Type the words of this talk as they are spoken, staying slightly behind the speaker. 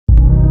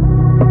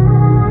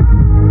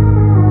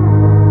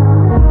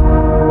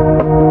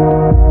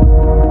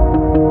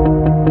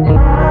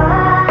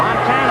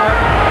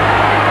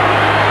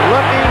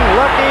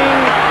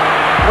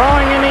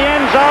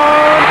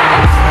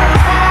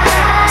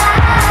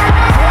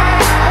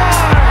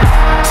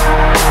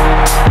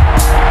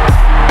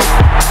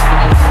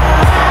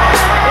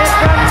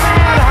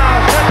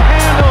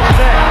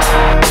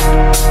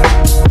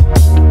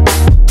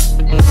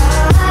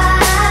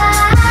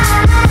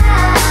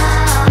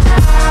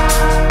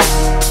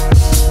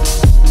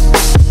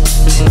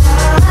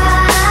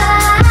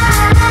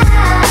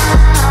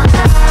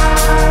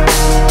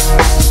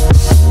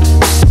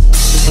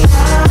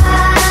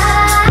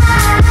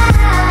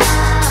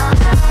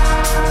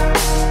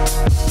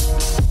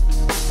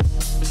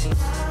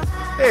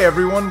Hey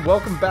everyone,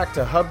 welcome back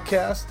to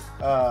Hubcast.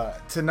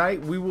 Tonight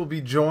we will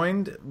be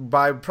joined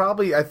by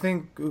probably, I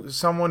think,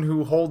 someone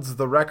who holds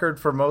the record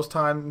for most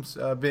times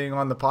being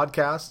on the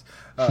podcast,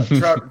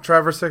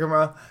 Trevor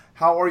Sikkema.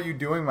 How are you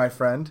doing, my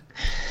friend?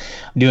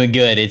 I'm doing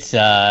good. It's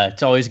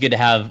always good to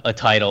have a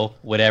title,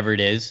 whatever it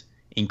is,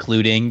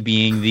 including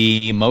being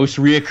the most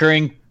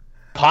reoccurring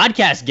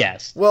podcast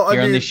guest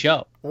on this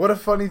show. What a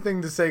funny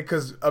thing to say,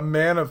 because a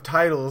man of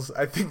titles,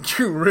 I think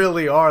you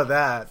really are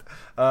that.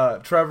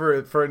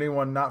 Trevor, for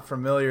anyone not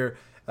familiar,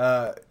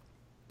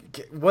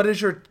 what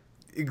is your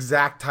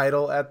exact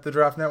title at the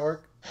Draft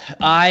Network?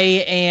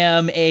 I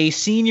am a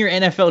senior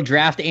NFL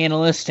draft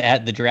analyst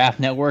at the Draft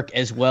Network,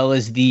 as well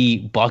as the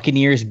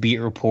Buccaneers beat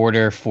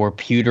reporter for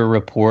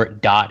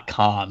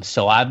PewterReport.com.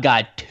 So I've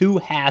got two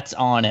hats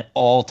on at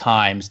all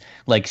times,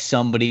 like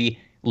somebody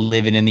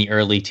living in the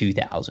early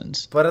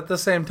 2000s. But at the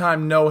same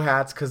time, no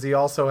hats, because he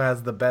also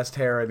has the best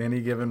hair in any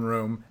given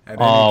room at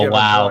any given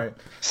point.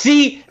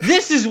 See,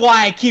 this is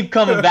why I keep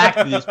coming back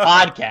to this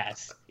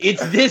podcast.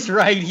 It's this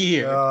right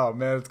here. Oh,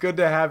 man, it's good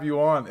to have you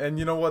on. And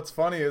you know what's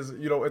funny is,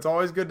 it's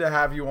always good to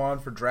have you on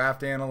for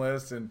draft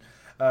analysts and,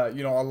 a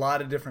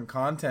lot of different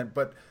content.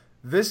 But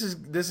this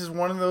is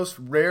one of those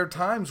rare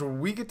times where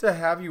we get to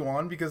have you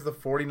on because the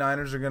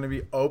 49ers are going to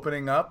be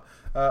opening up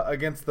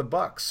against the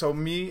Bucs. So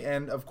me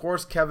and, of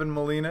course, Kevin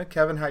Molina.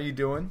 Kevin, how you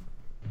doing?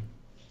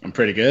 I'm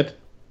pretty good.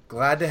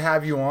 Glad to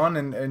have you on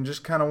and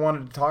just kind of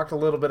wanted to talk a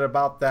little bit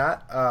about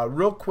that.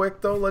 Real quick,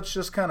 though, let's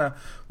just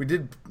we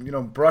did,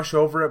 brush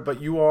over it,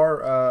 but you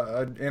are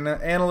an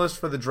analyst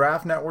for the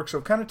Draft Network. So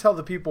kind of tell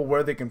the people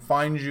where they can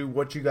find you,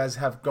 what you guys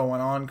have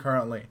going on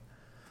currently.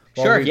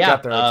 Sure, we've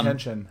got their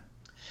attention.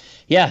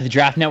 Yeah,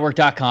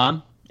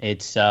 thedraftnetwork.com.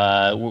 It's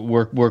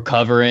we're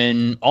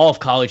covering all of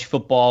college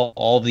football,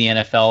 all of the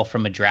NFL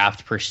from a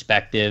draft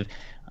perspective.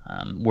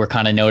 We're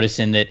kind of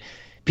noticing that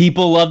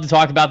people love to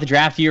talk about the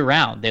draft year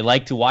round. They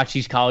like to watch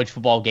these college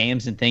football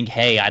games and think,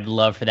 hey, I'd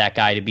love for that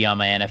guy to be on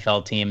my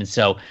NFL team. And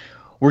so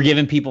we're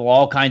giving people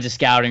all kinds of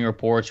scouting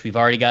reports. We've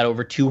already got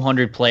over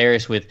 200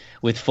 players with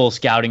full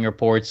scouting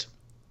reports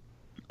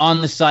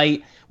on the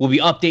site. We'll be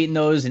updating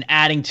those and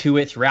adding to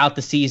it throughout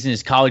the season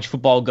as college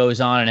football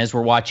goes on and as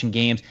we're watching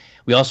games.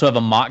 We also have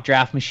a mock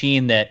draft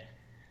machine that,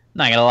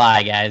 not going to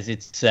lie, guys,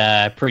 it's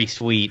pretty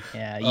sweet.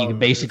 You can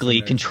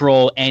basically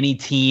control any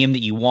team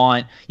that you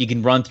want. You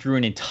can run through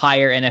an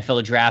entire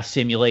NFL draft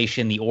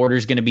simulation. The order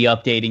is going to be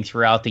updating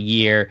throughout the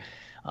year.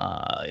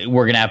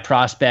 We're going to have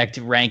prospect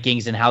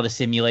rankings and how the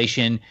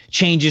simulation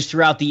changes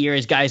throughout the year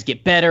as guys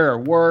get better or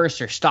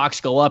worse or stocks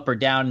go up or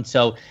down. And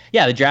so,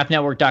 yeah,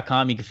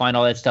 thedraftnetwork.com, you can find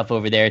all that stuff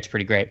over there. It's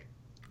pretty great.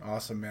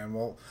 Awesome, man.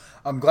 Well,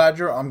 I'm glad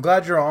you're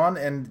on,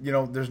 and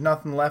there's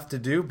nothing left to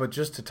do but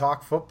just to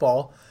talk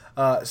football.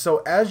 So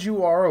as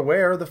you are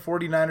aware, the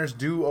 49ers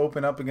do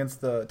open up against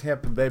the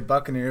Tampa Bay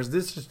Buccaneers.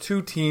 This is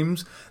two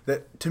teams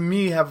that, to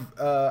me, have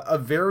a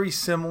very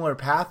similar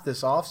path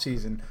this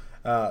offseason.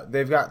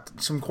 They've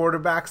got some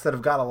quarterbacks that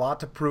have got a lot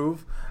to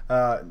prove.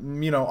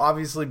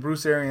 Obviously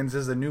Bruce Arians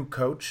is a new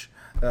coach.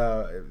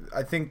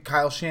 I think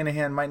Kyle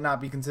Shanahan might not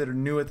be considered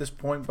new at this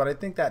point, but I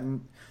think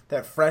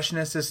that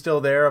freshness is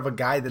still there of a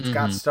guy that's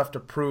got stuff to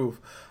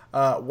prove.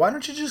 Why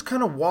don't you just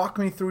kind of walk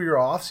me through your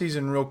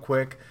offseason real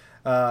quick,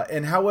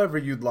 and however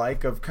you'd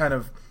like, of kind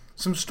of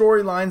some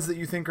storylines that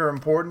you think are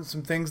important,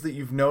 some things that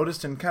you've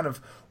noticed, and kind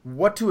of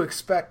what to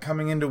expect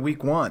coming into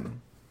week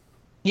one.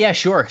 Yeah,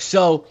 sure.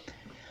 So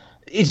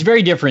it's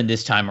very different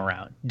this time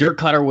around. Dirk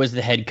Koetter was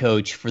the head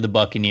coach for the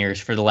Buccaneers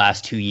for the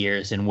last 2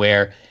 years, and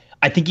where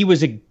I think he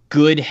was a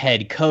good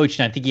head coach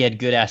and I think he had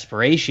good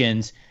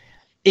aspirations,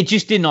 it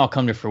just didn't all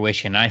come to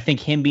fruition. And I think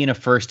him being a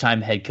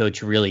first-time head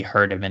coach really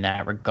hurt him in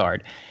that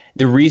regard.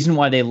 The reason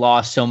why they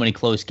lost so many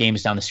close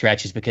games down the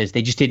stretch is because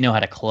they just didn't know how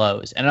to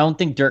close. And I don't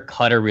think Dirk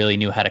Koetter really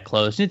knew how to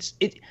close. And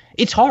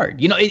it's hard.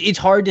 It's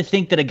hard to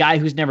think that a guy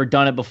who's never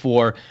done it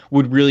before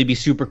would really be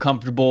super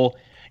comfortable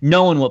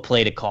knowing what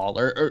play to call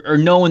or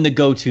knowing the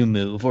go-to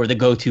move or the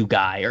go-to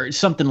guy or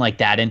something like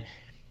that. And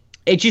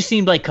it just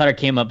seemed like Koetter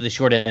came up with the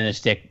short end of the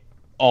stick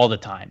all the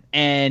time.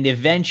 And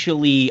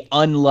eventually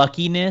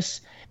unluckiness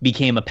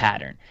became a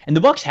pattern. And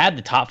the Bucs had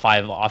the top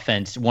five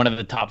offense, one of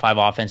the top five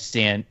offenses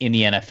in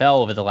the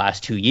NFL over the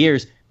last 2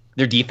 years.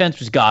 Their defense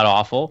was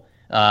god-awful.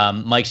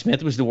 Mike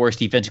Smith was the worst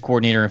defensive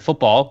coordinator in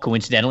football.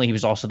 Coincidentally, he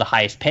was also the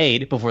highest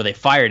paid before they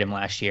fired him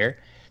last year.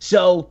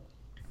 So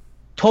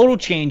total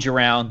change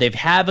around. They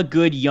have a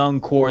good young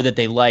core that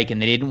they like,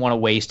 and they didn't want to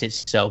waste it.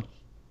 So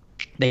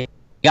they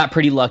got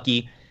pretty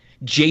lucky.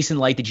 Jason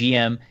Light, the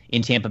GM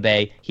in Tampa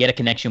Bay, he had a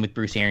connection with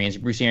Bruce Arians.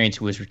 Bruce Arians,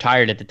 who was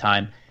retired at the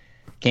time,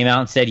 came out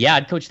and said, yeah,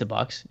 I'd coach the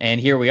Bucs.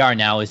 And here we are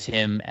now as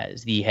him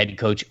as the head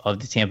coach of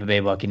the Tampa Bay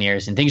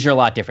Buccaneers. And things are a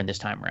lot different this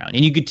time around.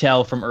 And you could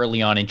tell from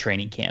early on in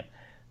training camp,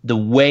 the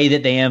way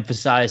that they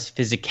emphasized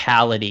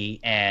physicality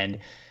and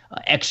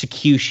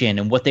execution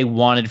and what they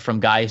wanted from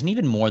guys, and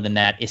even more than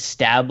that,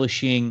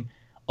 establishing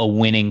a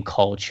winning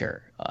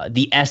culture,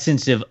 the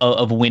essence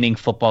of winning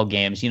football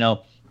games.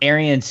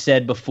 Arians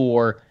said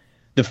before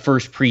the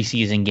first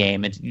preseason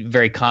game, it's a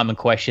very common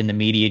question. The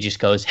media just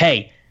goes,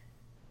 hey,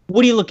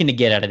 what are you looking to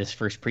get out of this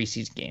first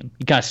preseason game?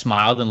 He kind of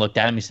smiled and looked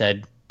at him. He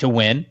said, to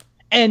win.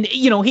 And,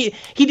 he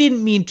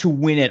didn't mean to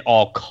win at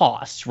all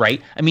costs, right?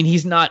 I mean,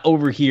 he's not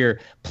over here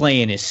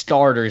playing his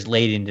starters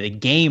late into the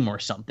game or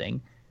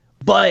something.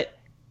 But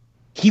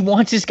he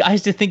wants his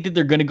guys to think that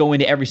they're going to go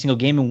into every single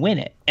game and win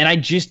it. And I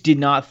just did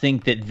not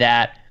think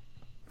that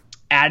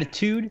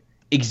attitude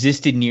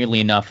existed nearly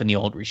enough in the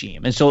old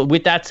regime. And so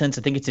with that sense,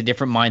 I think it's a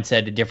different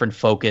mindset, a different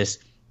focus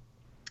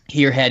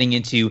here heading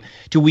into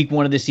week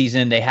one of the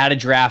season. They had a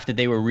draft that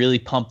they were really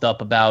pumped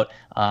up about.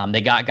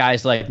 They got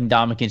guys like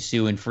Ndamukong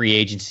Suh in free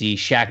agency.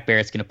 Shaq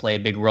Barrett's going to play a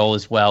big role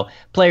as well.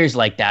 Players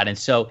like that. And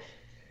so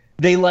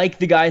they like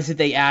the guys that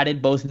they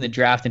added both in the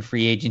draft and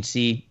free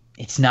agency.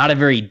 It's not a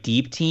very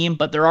deep team,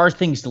 but there are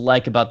things to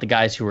like about the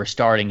guys who are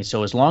starting. And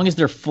so as long as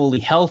they're fully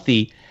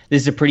healthy,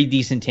 this is a pretty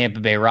decent Tampa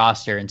Bay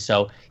roster. And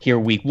so here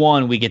week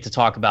one, we get to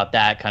talk about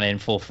that kind of in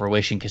full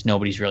fruition because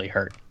nobody's really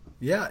hurt.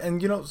 Yeah,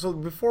 and so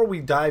before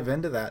we dive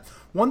into that,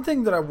 one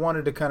thing that I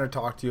wanted to kind of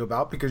talk to you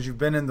about, because you've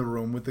been in the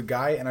room with the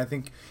guy, and I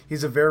think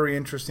he's a very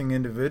interesting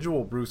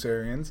individual, Bruce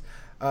Arians.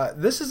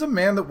 This is a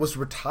man that was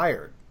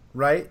retired,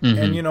 right?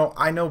 Mm-hmm. And,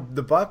 I know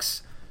the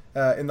Bucs,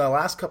 in the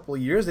last couple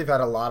of years, they've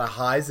had a lot of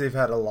highs, they've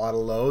had a lot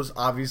of lows.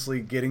 Obviously,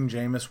 getting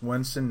Jameis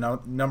Winston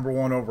number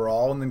one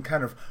overall, and then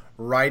kind of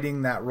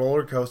riding that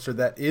roller coaster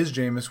that is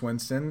Jameis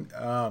Winston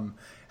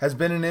has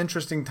been an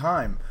interesting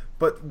time.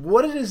 But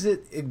what is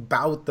it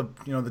about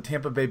the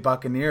Tampa Bay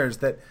Buccaneers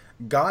that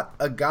got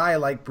a guy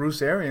like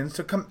Bruce Arians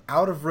to come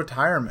out of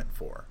retirement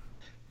for?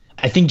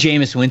 I think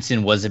Jameis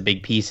Winston was a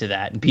big piece of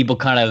that. And people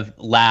kind of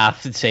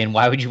laughed saying,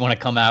 why would you want to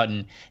come out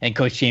and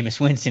coach Jameis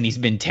Winston? He's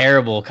been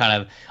terrible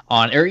kind of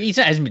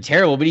hasn't been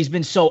terrible, but he's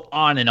been so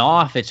on and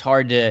off. It's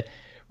hard to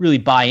really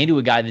buy into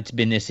a guy that's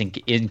been this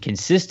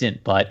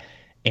inconsistent. But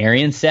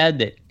Arians said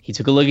that he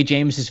took a look at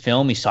Jameis's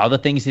film. He saw the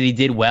things that he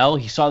did well.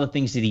 He saw the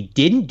things that he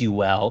didn't do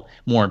well,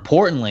 more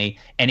importantly.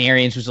 And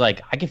Arians was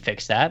like, I can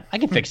fix that. I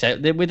can fix that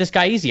with this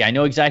guy easy. I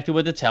know exactly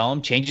what to tell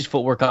him. Change his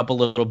footwork up a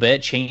little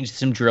bit. Change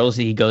some drills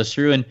that he goes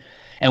through.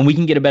 And we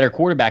can get a better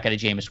quarterback out of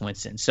Jameis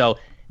Winston. So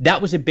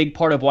that was a big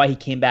part of why he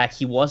came back.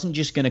 He wasn't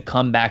just going to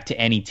come back to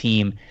any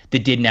team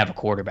that didn't have a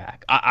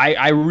quarterback.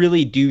 I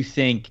really do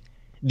think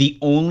the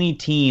only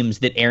teams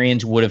that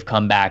Arians would have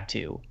come back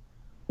to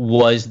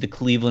was the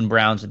Cleveland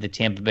Browns or the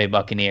Tampa Bay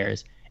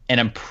Buccaneers. And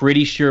I'm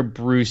pretty sure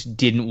Bruce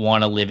didn't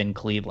want to live in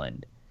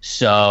Cleveland.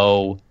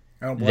 So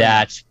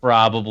that's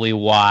probably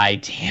why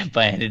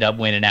Tampa ended up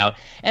winning out.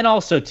 And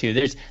also, too,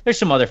 there's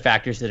some other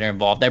factors that are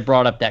involved. I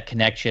brought up that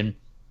connection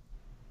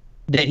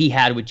that he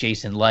had with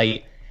Jason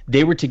Light.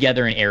 They were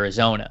together in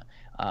Arizona.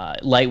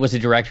 Light was a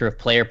director of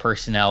player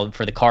personnel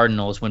for the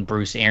Cardinals when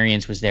Bruce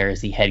Arians was there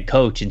as the head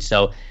coach. And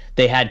so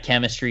they had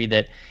chemistry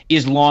that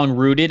is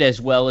long-rooted as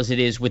well as it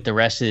is with the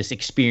rest of this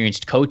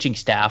experienced coaching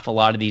staff. A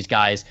lot of these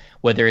guys,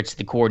 whether it's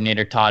the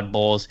coordinator, Todd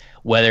Bowles,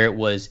 whether it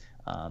was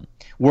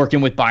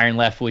working with Byron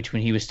Leftwich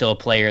when he was still a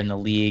player in the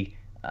league,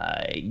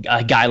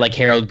 a guy like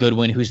Harold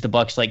Goodwin, who's the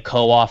Bucs'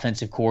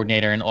 co-offensive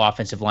coordinator and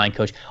offensive line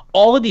coach.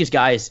 All of these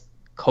guys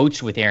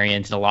coached with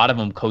Arians, and a lot of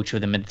them coached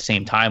with him at the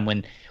same time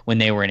when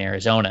they were in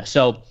Arizona.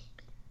 So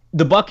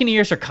the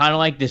Buccaneers are kind of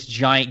like this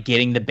giant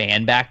getting the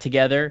band back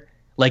together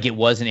like it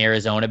was in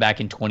Arizona back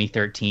in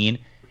 2013.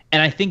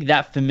 And I think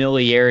that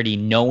familiarity,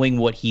 knowing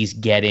what he's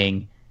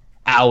getting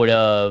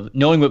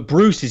knowing what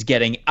Bruce is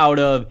getting out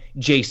of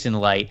Jason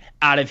Light,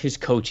 out of his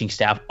coaching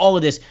staff, all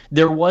of this,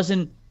 there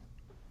wasn't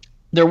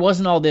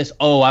all this,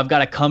 I've got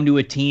to come to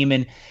a team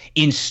and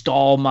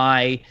install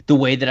the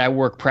way that I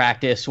work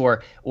practice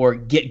or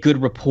get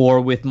good rapport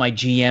with my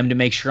GM to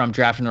make sure I'm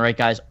drafting the right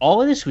guys.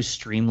 All of this was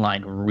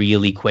streamlined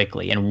really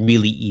quickly and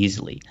really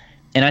easily.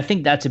 And I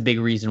think that's a big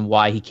reason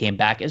why he came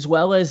back, as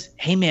well as,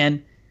 hey,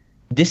 man,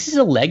 this is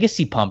a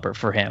legacy pumper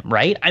for him,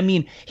 right? I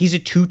mean, he's a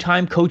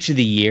 2-time coach of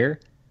the year,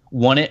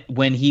 won it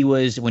when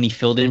he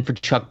filled in for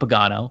Chuck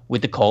Pagano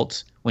with the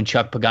Colts, when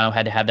Chuck Pagano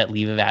had to have that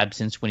leave of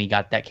absence when he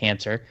got that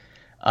cancer.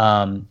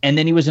 And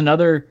then he was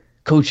another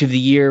coach of the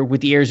year with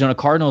the Arizona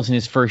Cardinals in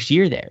his first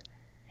year there.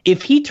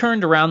 If he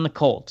turned around the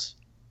Colts,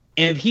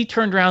 and if he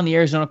turned around the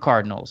Arizona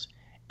Cardinals,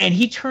 and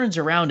he turns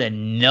around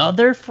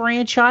another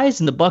franchise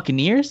in the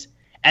Buccaneers,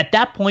 at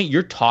that point,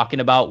 you're talking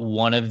about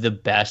one of the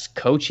best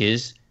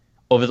coaches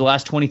over the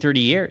last 20, 30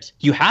 years.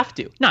 You have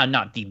to.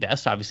 Not the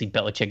best. Obviously,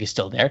 Belichick is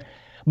still there.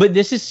 But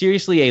this is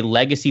seriously a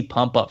legacy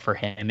pump up for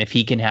him if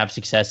he can have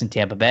success in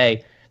Tampa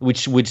Bay,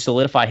 which would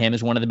solidify him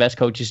as one of the best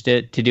coaches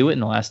to do it in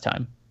the last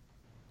time.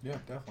 Yeah,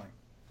 definitely.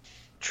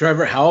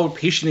 Trevor, how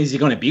patient is he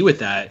going to be with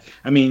that?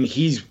 I mean,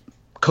 he's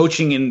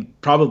coaching in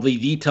probably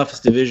the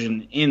toughest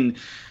division in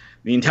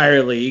the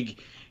entire league.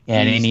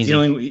 Yeah,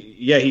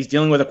 he's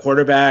dealing with a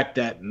quarterback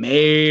that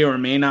may or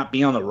may not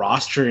be on the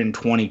roster in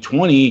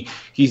 2020.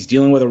 He's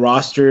dealing with a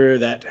roster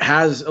that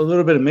has a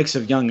little bit of mix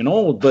of young and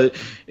old, but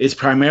is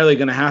primarily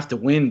going to have to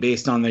win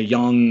based on the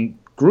young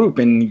group,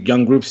 and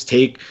young groups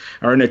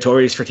are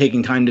notorious for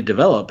taking time to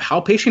develop.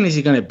 How patient is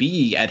he going to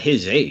be at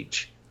his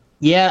age?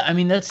 Yeah, I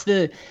mean, that's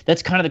kind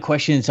of the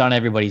question that's on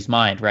everybody's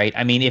mind, right?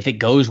 I mean, if it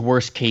goes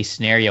worst case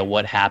scenario,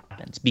 what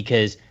happens?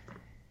 Because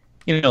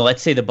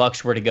let's say the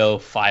Bucs were to go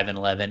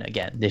 5-11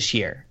 again this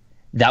year.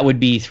 That would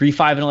be 3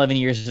 5-11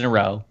 years in a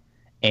row,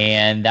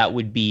 and that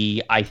would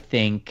be, I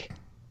think,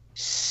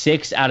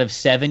 6 out of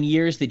 7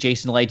 years that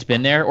Jason Light's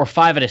been there, or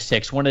 5 out of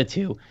 6, one of the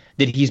two,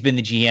 that he's been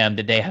the GM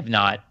that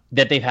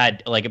they've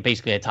had like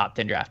basically a top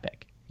 10 draft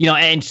pick.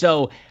 And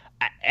so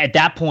at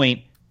that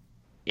point,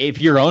 if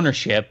you're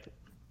ownership,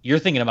 you're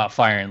thinking about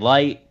firing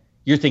Light,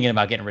 you're thinking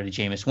about getting rid of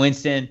Jameis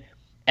Winston,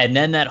 and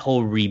then that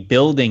whole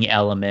rebuilding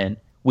element,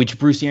 which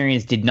Bruce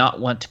Arians did not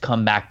want to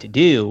come back to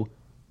do,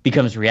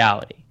 becomes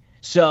reality.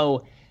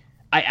 So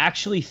I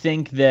actually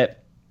think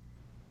that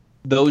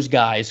those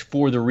guys,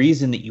 for the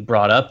reason that you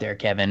brought up there,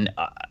 Kevin,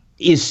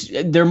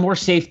 they're more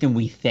safe than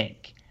we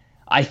think.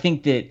 I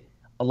think that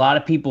a lot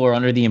of people are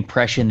under the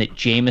impression that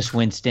Jameis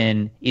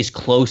Winston is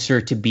closer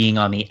to being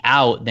on the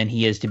out than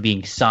he is to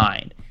being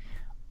signed.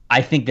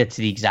 I think that's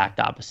the exact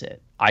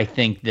opposite. I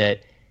think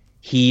that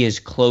he is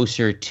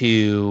closer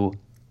to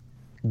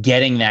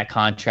getting that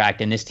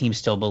contract and this team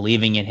still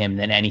believing in him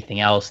than anything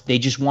else. They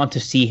just want to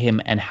see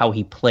him and how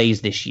he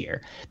plays this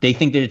year. They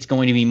think that it's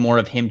going to be more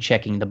of him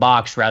checking the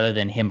box rather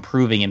than him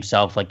proving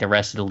himself like the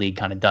rest of the league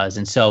kind of does.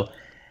 And so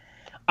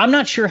I'm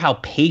not sure how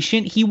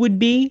patient he would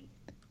be,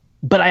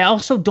 but I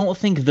also don't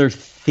think they're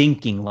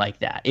thinking like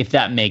that, if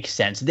that makes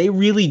sense. They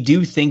really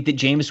do think that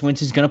Jameis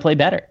Winston's going to play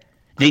better.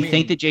 They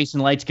think that Jason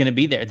Light's going to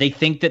be there. They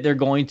think that they're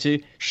going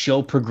to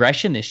show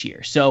progression this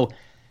year. So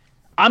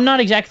I'm not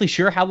exactly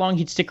sure how long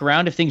he'd stick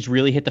around if things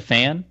really hit the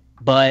fan,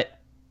 but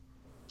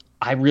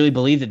I really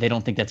believe that they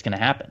don't think that's going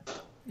to happen.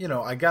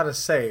 I got to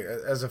say,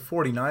 as a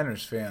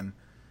 49ers fan,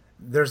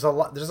 there's a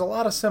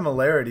lot of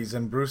similarities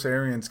in Bruce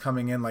Arians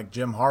coming in like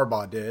Jim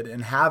Harbaugh did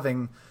and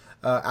having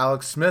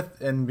Alex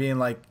Smith and being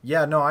like,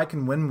 yeah, no, I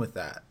can win with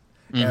that.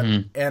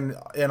 Mm-hmm.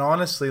 And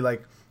honestly,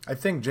 like, I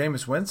think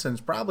Jameis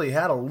Winston's probably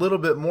had a little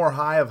bit more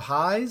high of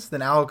highs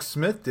than Alex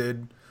Smith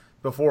did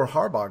before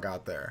Harbaugh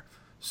got there.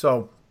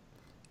 So,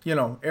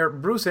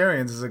 Bruce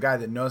Arians is a guy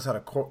that knows how to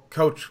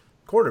coach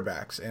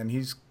quarterbacks, and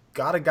he's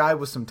got a guy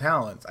with some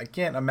talents. I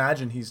can't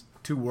imagine he's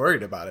too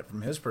worried about it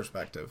from his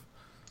perspective.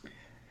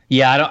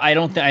 Yeah, I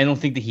don't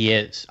think that he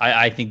is.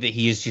 I think that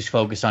he is just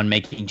focused on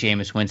making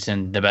Jameis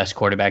Winston the best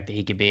quarterback that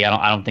he could be.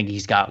 I don't think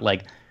he's got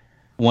like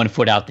one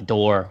foot out the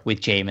door with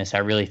Jameis. I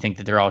really think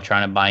that they're all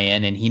trying to buy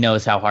in, and he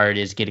knows how hard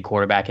it is to get a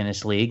quarterback in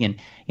this league. And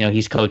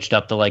he's coached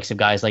up the likes of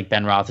guys like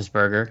Ben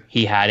Roethlisberger.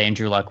 He had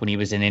Andrew Luck when he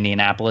was in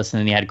Indianapolis, and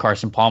then he had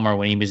Carson Palmer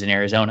when he was in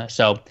Arizona.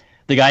 So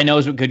the guy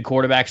knows what good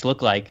quarterbacks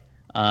look like,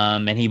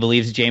 and he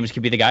believes that Jameis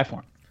could be the guy for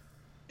him.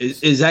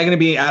 Is that going to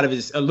be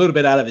a little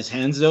bit out of his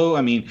hands, though?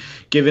 I mean,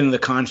 given the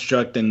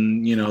construct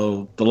and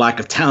the lack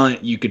of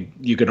talent, you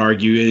could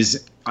argue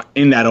is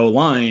in that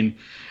O-line.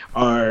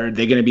 Are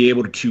they going to be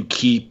able to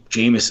keep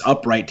Jameis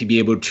upright to be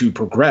able to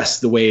progress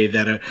the way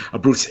that a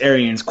Bruce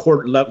Arians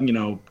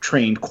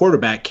trained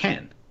quarterback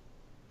can?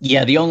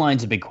 Yeah, the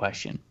O-line's a big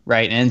question,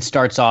 right? And it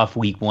starts off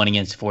week 1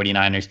 against the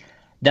 49ers.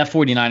 That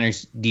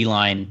 49ers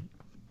D-line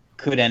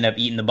could end up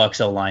eating the Bucs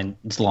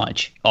O-line's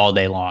lunch all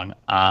day long.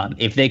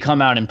 If they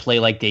come out and play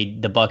like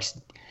if the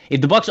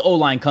Bucs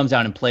O-line comes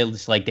out and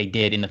plays like they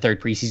did in the third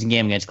preseason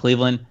game against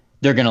Cleveland,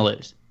 they're going to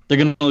lose. They're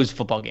going to lose a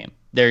football game.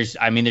 There's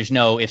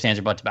no ifs, ands,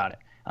 or buts about it.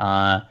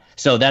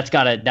 So that's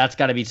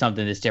gotta be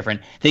something that's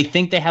different. They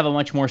think they have a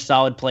much more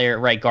solid player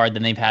at right guard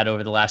than they've had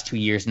over the last 2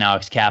 years in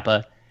Alex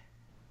Kappa.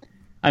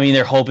 I mean,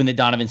 they're hoping that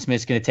Donovan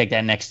Smith's going to take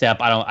that next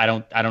step. I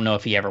don't know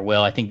if he ever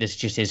will. I think this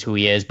just is who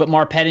he is. But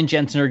Marpet and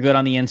Jensen are good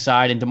on the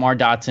inside, and DeMar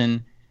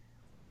Dotson,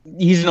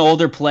 he's an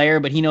older player,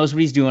 but he knows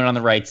what he's doing on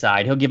the right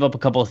side. He'll give up a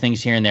couple of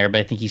things here and there,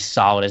 but I think he's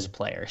solid as a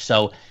player.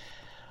 So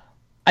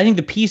I think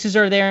the pieces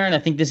are there, and I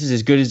think this is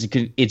as good as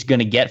it's going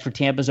to get for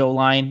Tampa's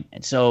O-line.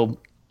 And so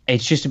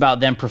it's just about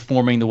them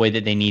performing the way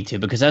that they need to,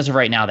 because as of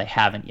right now, they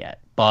haven't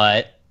yet.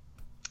 But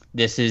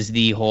this is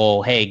the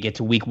whole, hey, get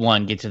to week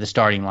 1, get to the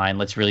starting line.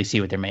 Let's really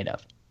see what they're made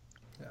of.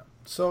 Yeah.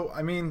 So,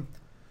 I mean,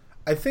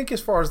 I think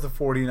as far as the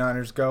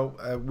 49ers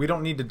go, we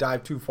don't need to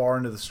dive too far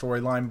into the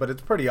storyline, but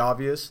it's pretty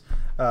obvious.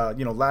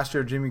 Last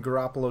year Jimmy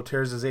Garoppolo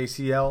tears his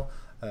ACL.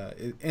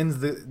 It ends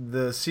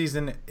the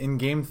season in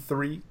Game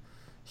 3.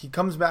 He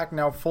comes back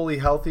now fully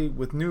healthy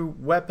with new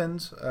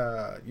weapons,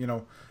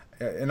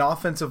 an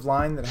offensive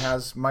line that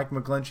has Mike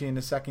McGlinchey in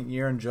his second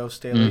year and Joe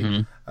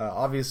Staley,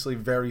 obviously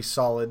very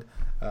solid.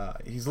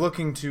 He's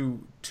looking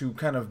to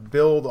kind of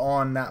build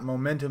on that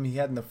momentum he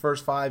had in the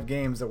first 5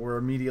 games that were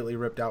immediately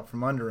ripped out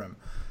from under him.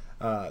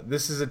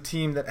 This is a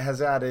team that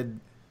has added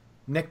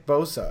Nick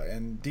Bosa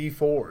and Dee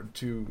Ford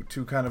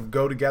to kind of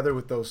go together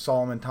with those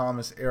Solomon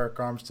Thomas, Eric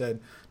Armstead,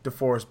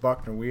 DeForest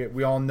Buckner.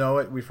 We all know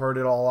it. We've heard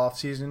it all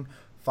offseason.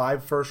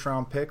 5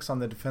 first-round picks on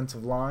the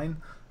defensive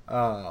line.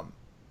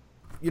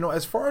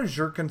 As far as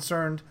you're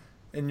concerned,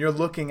 and you're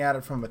looking at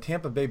it from a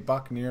Tampa Bay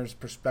Buccaneers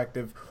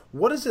perspective,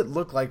 what does it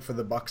look like for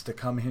the Bucs to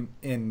come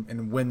in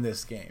and win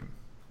this game?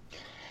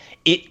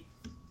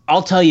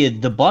 I'll tell you,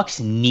 the Bucs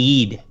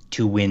need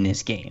to win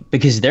this game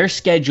because their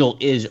schedule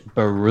is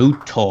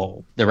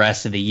brutal the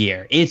rest of the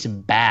year. It's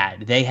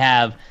bad. They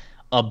have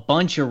a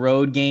bunch of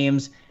road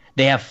games.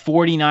 They have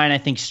 49, I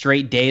think,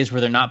 straight days where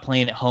they're not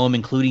playing at home,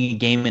 including a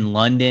game in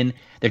London.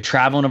 They're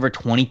traveling over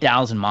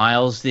 20,000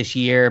 miles this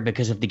year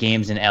because of the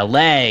games in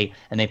LA,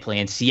 and they play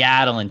in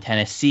Seattle and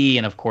Tennessee,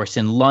 and of course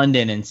in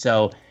London. And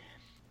so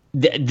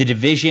the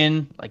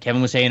division, like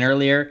Kevin was saying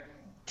earlier,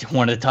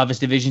 one of the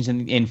toughest divisions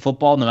in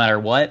football, no matter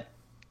what.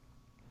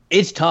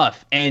 It's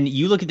tough. And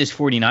you look at this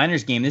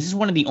 49ers game, this is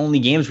one of the only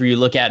games where you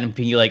look at it and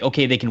you're like,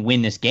 okay, they can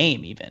win this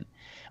game even.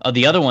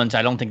 The other ones,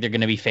 I don't think they're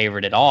going to be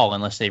favored at all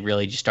unless they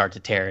really just start to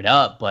tear it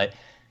up. But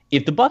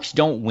if the Bucs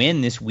don't win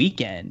this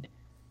weekend,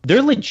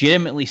 they're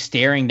legitimately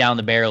staring down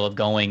the barrel of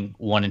going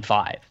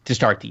 1-5 to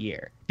start the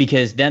year,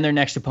 because then their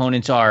next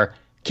opponents are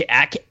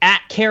at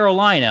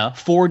Carolina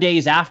 4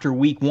 days after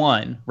week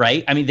 1,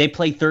 right? I mean, they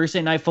play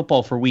Thursday Night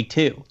Football for week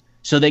 2.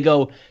 So they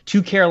go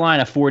to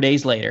Carolina 4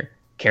 days later.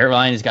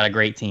 Carolina's got a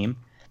great team.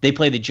 They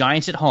play the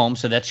Giants at home,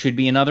 so that should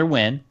be another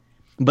win.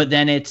 But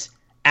then it's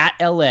at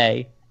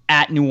LA,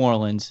 at New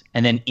Orleans,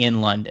 and then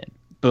in London.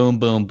 Boom,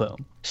 boom,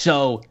 boom.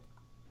 So,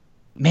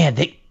 man,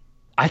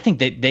 I think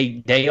that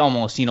they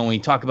almost, when you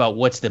talk about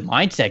what's the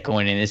mindset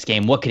going in this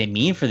game, what can it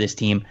mean for this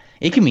team?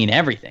 It can mean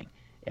everything.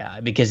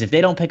 Yeah, because if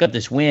they don't pick up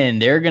this win,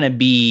 they're going to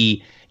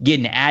be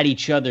getting at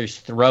each other's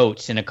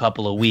throats in a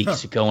couple of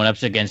weeks going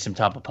up against some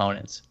top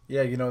opponents.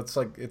 Yeah,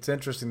 it's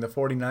interesting. The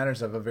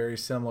 49ers have a very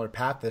similar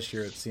path this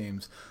year, it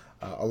seems.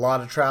 A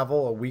lot of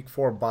travel, a week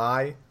 4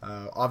 bye,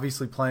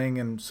 obviously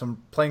playing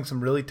some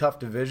really tough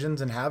divisions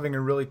and having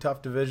a really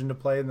tough division to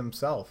play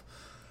themselves.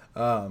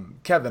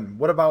 Kevin,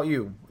 what about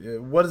you?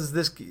 What is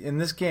this in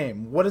this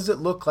game? What does it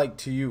look like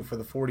to you for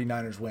the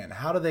 49ers win?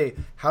 How do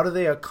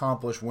they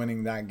accomplish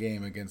winning that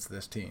game against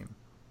this team?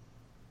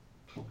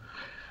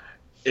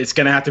 It's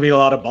going to have to be a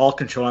lot of ball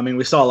control. I mean,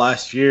 we saw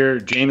last year,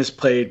 Jameis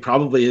played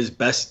probably his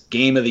best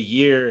game of the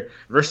year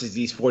versus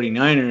these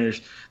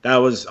 49ers. That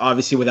was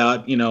obviously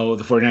without, the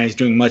 49ers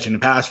doing much in the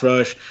pass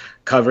rush.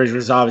 Coverage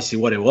was obviously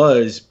what it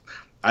was.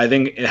 I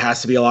think it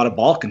has to be a lot of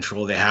ball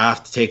control. They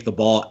have to take the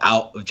ball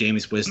out of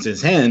Jameis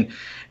Winston's hand.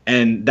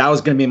 And that was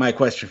going to be my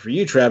question for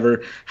you,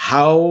 Trevor.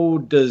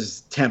 How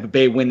does Tampa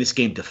Bay win this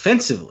game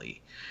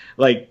defensively?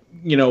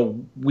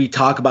 We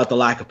talk about the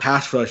lack of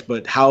pass rush,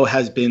 but what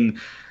has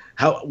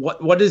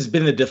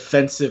been the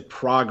defensive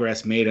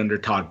progress made under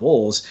Todd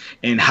Bowles,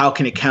 and how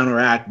can it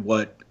counteract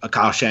what a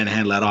Kyle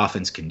Shanahan-led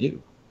offense can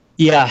do?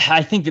 Yeah,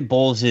 I think that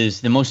Bowles is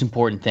the most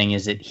important thing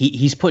is that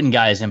he's putting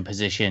guys in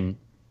position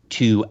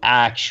to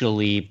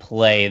actually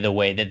play the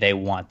way that they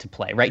want to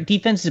play, right?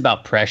 Defense is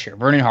about pressure.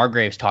 Vernon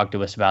Hargreaves talked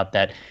to us about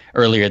that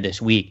earlier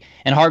this week.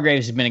 And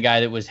Hargreaves has been a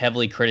guy that was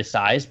heavily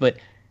criticized, but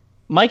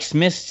Mike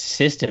Smith's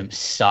system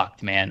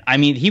sucked, man. I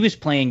mean, he was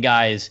playing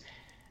guys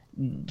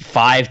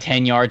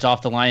 5-10 yards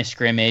off the line of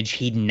scrimmage.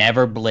 He'd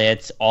never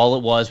blitz. All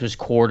it was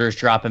quarters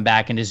dropping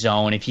back into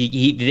zone.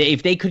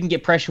 If they couldn't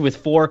get pressure with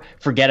 4,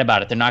 forget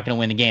about it. They're not going to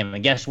win the game.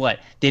 And guess what?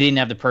 They didn't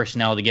have the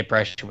personnel to get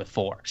pressure with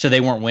 4, so they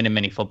weren't winning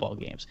many football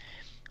games.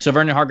 So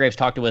Vernon Hargreaves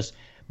talked to us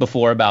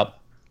before about,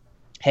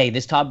 hey,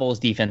 this Todd Bowles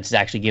defense is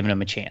actually giving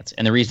them a chance.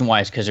 And the reason why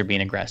is because they're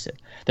being aggressive.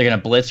 They're going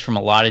to blitz from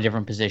a lot of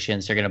different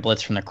positions. They're going to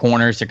blitz from their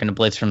corners. They're going to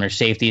blitz from their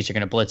safeties. They're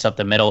going to blitz up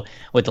the middle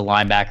with the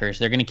linebackers.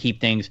 They're going to keep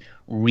things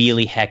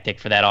really hectic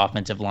for that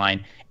offensive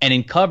line. And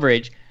in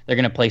coverage, they're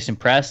going to play some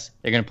press.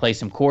 They're going to play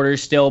some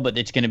quarters still, but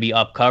it's going to be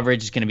up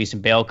coverage. It's going to be some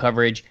bail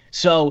coverage.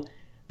 So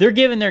they're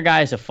giving their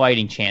guys a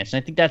fighting chance.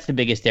 And I think that's the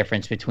biggest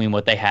difference between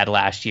what they had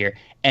last year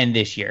and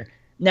this year.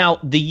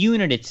 Now, the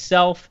unit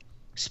itself,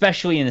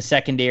 especially in the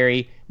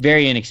secondary,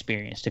 very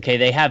inexperienced. Okay,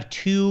 they have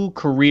 2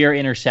 career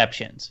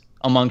interceptions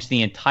amongst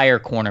the entire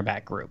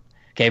cornerback group.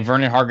 Okay,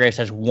 Vernon Hargreaves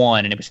has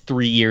 1, and it was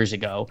 3 years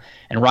ago.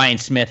 And Ryan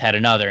Smith had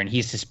another, and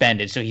he's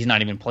suspended, so he's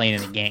not even playing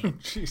in the game.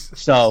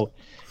 So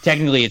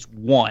technically it's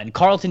 1.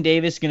 Carlton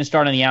Davis is going to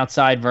start on the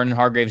outside. Vernon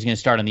Hargreaves is going to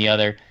start on the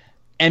other.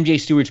 MJ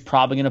Stewart's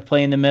probably going to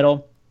play in the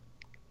middle.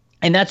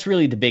 And that's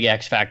really the big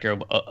X factor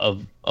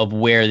of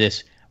where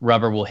this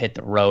rubber will hit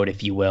the road,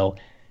 if you will.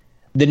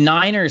 The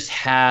Niners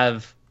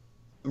have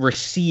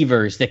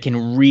receivers that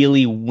can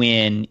really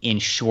win in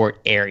short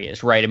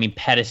areas, right? I mean,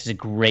 Pettis is a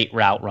great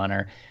route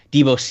runner.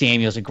 Deebo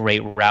Samuel's a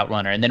great route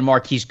runner. And then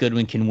Marquise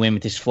Goodwin can win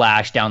with his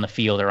flash down the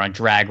field or on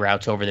drag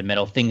routes over the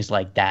middle, things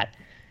like that.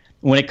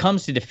 When it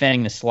comes to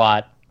defending the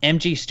slot,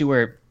 MJ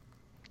Stewart,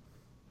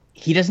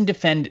 he doesn't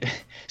defend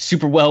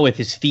super well with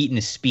his feet and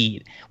his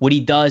speed. What he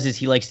does is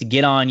he likes to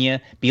get on you,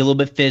 be a little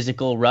bit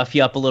physical, rough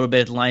you up a little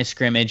bit at the line of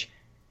scrimmage.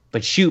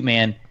 But shoot,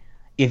 man,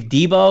 if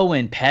Deebo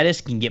and Pettis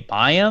can get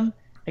by him,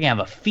 they can have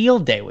a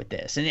field day with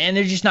this. And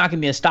they're just not going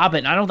to be able to stop it.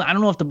 And I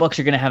don't know if the Bucs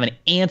are going to have an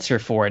answer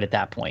for it at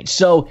that point.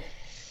 So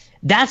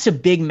that's a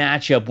big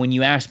matchup when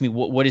you ask me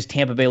what does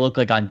Tampa Bay look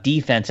like on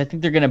defense. I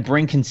think they're going to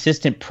bring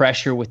consistent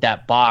pressure with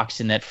that box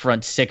in that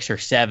front 6 or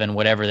 7,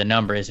 whatever the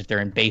number is, if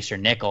they're in base or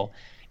nickel.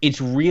 It's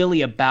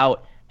really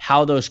about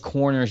how those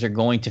corners are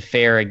going to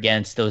fare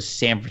against those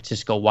San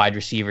Francisco wide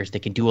receivers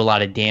that can do a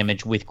lot of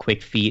damage with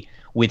quick feet,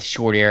 with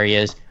short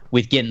areas,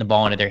 with getting the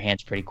ball into their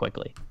hands pretty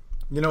quickly.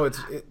 It's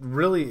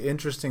really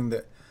interesting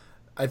that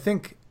I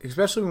think,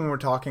 especially when we're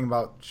talking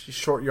about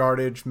short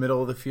yardage,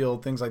 middle of the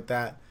field, things like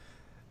that,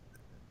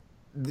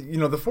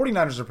 the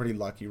 49ers are pretty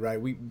lucky, right?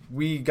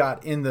 We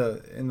got in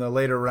the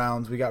later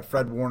rounds. We got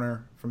Fred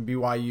Warner from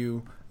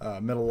BYU,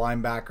 middle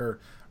linebacker.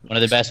 One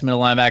of the best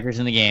middle linebackers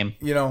in the game.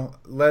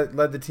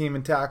 Led the team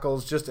in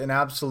tackles, just an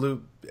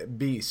absolute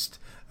beast.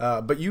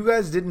 But you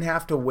guys didn't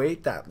have to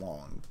wait that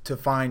long to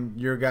find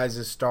your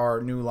guys'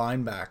 star new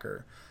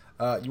linebacker.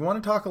 You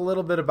want to talk a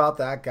little bit about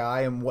that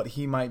guy and what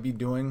he might be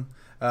doing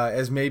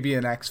as maybe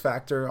an X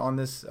factor on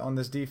this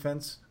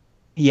defense?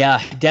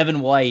 Yeah, Devin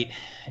White,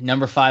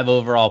 number 5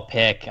 overall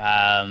pick. Picking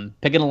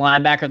a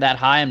linebacker that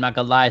high, I'm not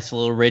gonna lie, it's a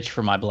little rich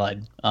for my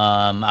blood.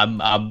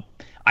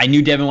 I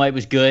knew Devin White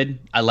was good.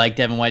 I like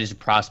Devin White as a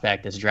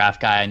prospect, as a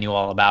draft guy. I knew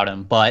all about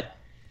him. But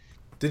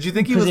did you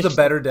think he was the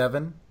better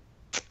Devin?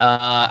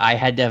 I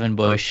had Devin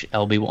Bush,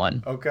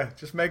 LB1. Okay,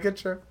 just making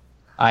sure.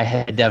 I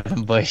had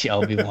Devin Bush,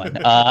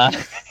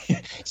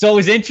 LB1. So it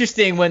was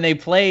interesting when they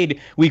played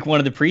week 1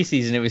 of the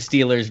preseason. It was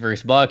Steelers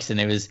versus Bucks, and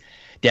it was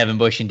Devin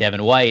Bush and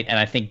Devin White, and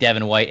I think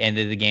Devin White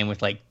ended the game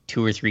with like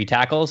 2 or 3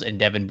 tackles, and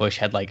Devin Bush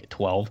had like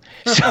 12.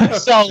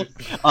 Unless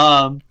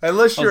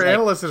your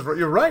analyst is,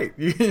 you're right.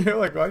 You're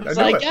like, well, I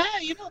know it. Yeah,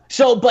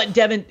 So, but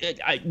Devin,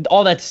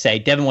 all that to say,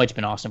 Devin White's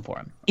been awesome for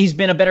him. He's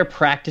been a better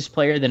practice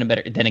player than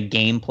a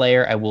game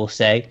player, I will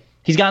say.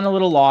 He's gotten a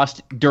little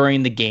lost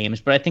during the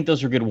games, but I think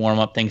those are good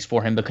warm-up things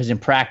for him because in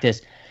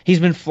practice, he's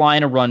been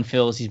flying a run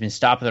fills. He's been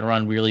stopping the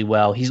run really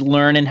well. He's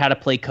learning how to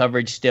play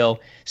coverage still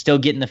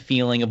getting the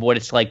feeling of what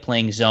it's like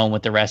playing zone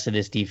with the rest of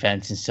this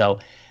defense. And so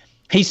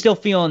he's still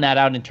feeling that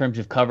out in terms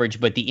of coverage,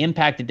 but the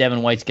impact that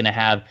Devin White's going to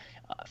have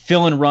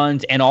filling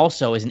runs and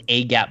also as an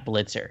A-gap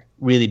blitzer,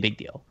 really big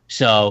deal.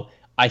 So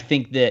I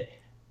think that,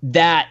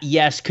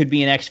 yes, could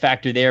be an X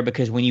factor there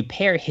because when you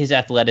pair his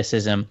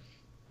athleticism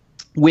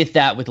with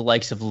the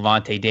likes of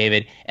Levante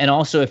David, and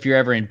also if you're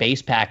ever in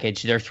base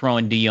package, they're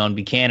throwing Deone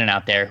Buchanan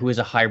out there, who is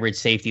a hybrid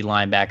safety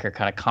linebacker,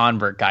 kind of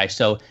convert guy.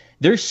 So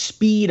there's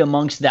speed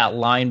amongst that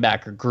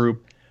linebacker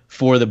group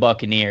for the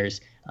Buccaneers,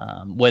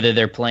 whether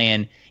they're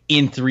playing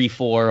in 3-4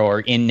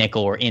 or in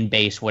nickel or in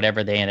base,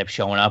 whatever they end up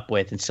showing up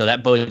with. And so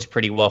that bodes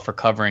pretty well for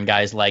covering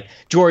guys like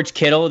George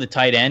Kittle, the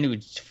tight end,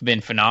 who's been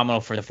phenomenal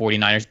for the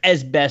 49ers,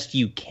 as best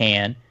you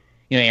can.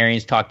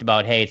 Arians talked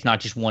about, hey, it's not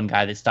just one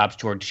guy that stops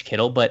George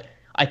Kittle, but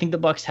I think the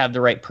Bucs have the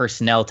right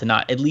personnel to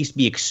not at least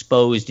be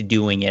exposed to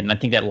doing it, and I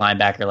think that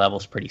linebacker level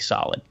is pretty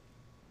solid.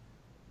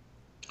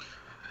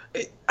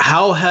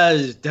 How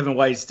has Devin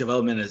White's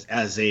development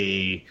as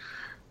a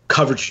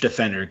coverage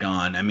defender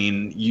gone? I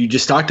mean, you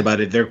just talked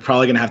about it. They're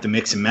probably going to have to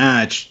mix and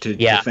match to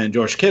defend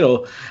George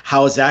Kittle.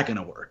 How is that going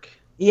to work?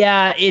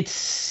 Yeah,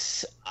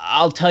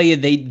 I'll tell you,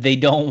 they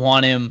don't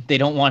want him. They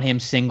don't want him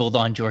singled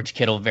on George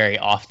Kittle very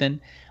often.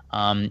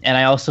 And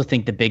I also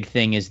think the big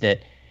thing is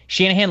that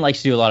Shanahan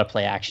likes to do a lot of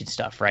play action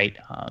stuff, right?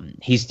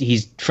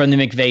 He's from the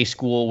McVay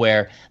school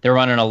where they're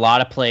running a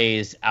lot of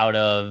plays out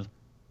of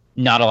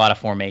not a lot of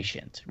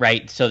formations,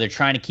 right? So they're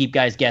trying to keep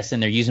guys guessing.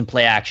 They're using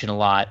play action a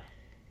lot.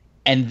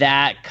 And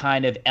that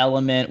kind of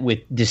element with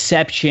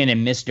deception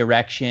and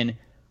misdirection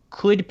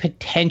could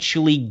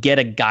potentially get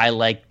a guy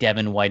like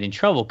Devin White in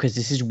trouble because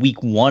this is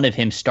week 1 of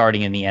him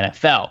starting in the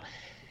NFL.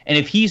 And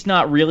if he's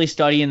not really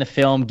studying the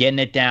film, getting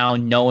it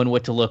down, knowing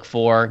what to look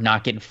for,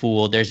 not getting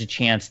fooled, there's a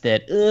chance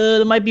that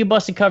there might be a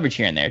busted coverage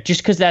here and there,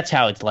 just because that's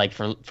how it's like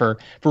for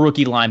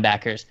rookie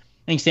linebackers.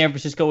 I think San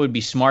Francisco would be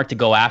smart to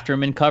go after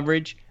him in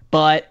coverage,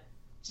 but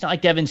it's not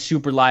like Devin's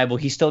super liable.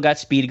 He's still got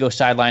speed to go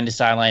sideline to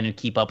sideline and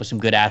keep up with some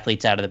good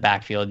athletes out of the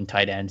backfield and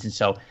tight ends. And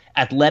so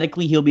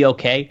athletically, he'll be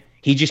okay.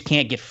 He just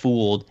can't get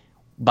fooled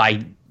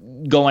by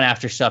going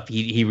after stuff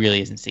he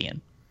really isn't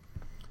seeing.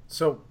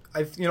 So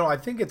I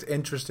think it's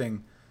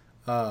interesting.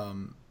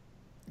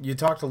 You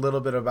talked a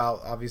little bit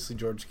about obviously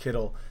George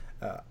Kittle.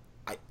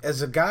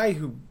 As a guy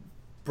who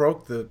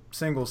broke the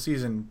single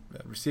season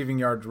receiving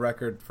yards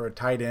record for a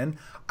tight end,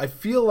 I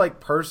feel like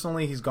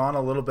personally he's gone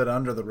a little bit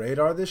under the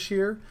radar this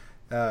year.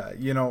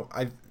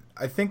 I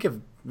think if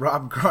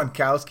Rob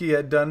Gronkowski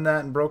had done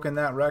that and broken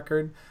that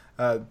record,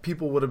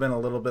 people would have been a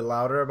little bit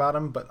louder about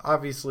him. But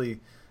obviously,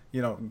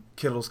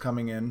 Kittle's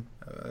coming in,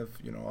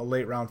 a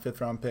late round,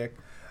 5th round pick.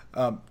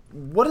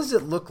 What does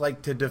it look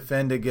like to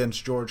defend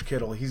against George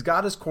Kittle? He's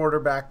got his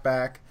quarterback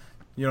back,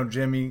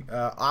 Jimmy.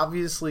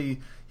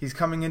 Obviously, he's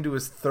coming into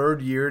his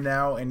 3rd year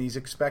now, and he's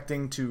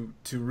expecting to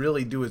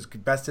really do as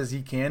best as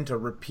he can to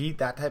repeat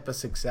that type of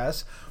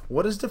success.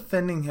 What does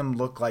defending him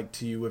look like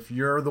to you if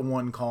you're the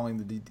one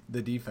calling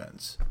the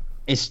defense?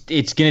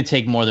 It's going to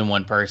take more than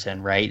one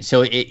person, right?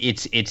 So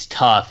it's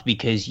tough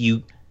because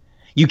you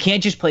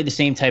can't just play the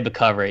same type of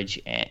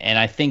coverage, and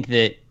I think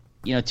that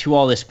to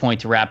all this point,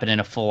 to wrap it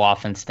in a full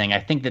offense thing, I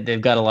think that they've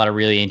got a lot of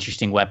really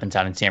interesting weapons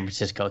out in San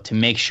Francisco to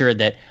make sure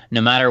that no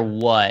matter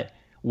what,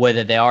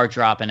 whether they are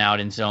dropping out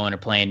in zone or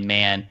playing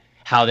man,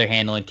 how they're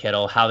handling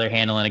Kittle, how they're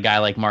handling a guy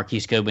like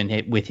Marquise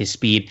Goodwin with his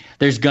speed,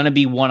 there's going to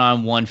be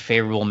one-on-one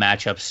favorable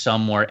matchups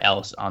somewhere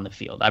else on the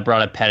field. I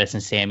brought up Pettis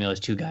and Samuel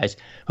as 2 guys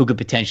who could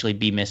potentially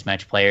be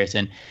mismatched players.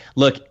 And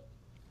look,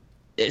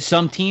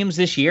 some teams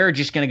this year are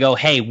just going to go,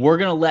 hey, we're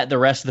going to let the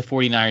rest of the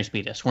 49ers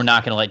beat us. We're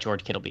not going to let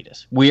George Kittle beat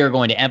us. We are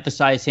going to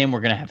emphasize him. We're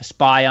going to have a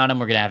spy on him.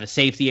 We're going to have a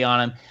safety on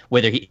him.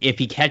 If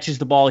he catches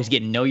the ball, he's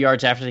getting no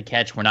yards after the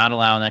catch. We're not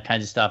allowing that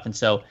kind of stuff. And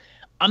so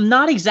I'm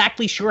not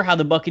exactly sure how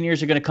the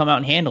Buccaneers are going to come out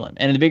and handle him.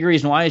 And the big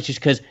reason why is just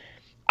because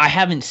I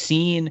haven't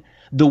seen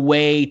the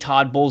way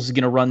Todd Bowles is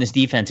going to run this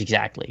defense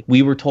exactly.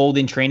 We were told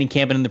in training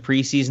camp and in the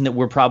preseason that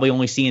we're probably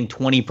only seeing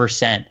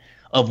 20%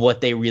 of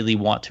what they really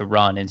want to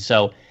run. And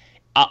so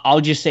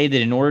I'll just say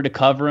that in order to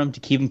cover him, to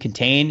keep him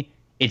contained,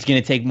 it's going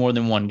to take more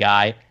than one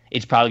guy.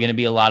 It's probably going to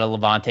be a lot of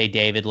Levante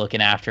David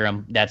looking after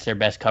him. That's their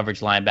best coverage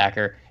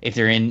linebacker. If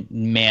they're in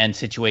man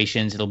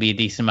situations, it'll be a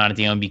decent amount of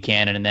Deone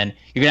Buchanan. And then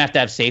you're going to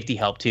have safety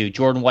help too.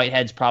 Jordan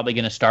Whitehead's probably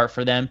going to start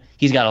for them.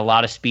 He's got a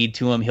lot of speed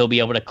to him. He'll be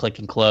able to click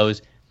and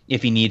close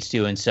if he needs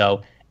to. And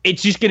so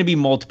it's just going to be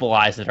multiple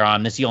eyes that are on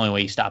him. That's the only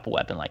way you stop a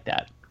weapon like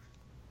that.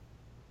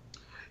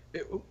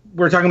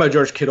 We're talking about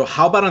George Kittle.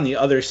 How about on the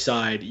other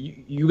side?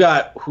 You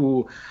got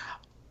who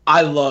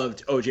I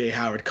loved, O.J.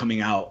 Howard, coming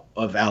out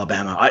of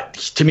Alabama.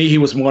 To me, he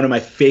was one of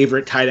my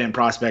favorite tight end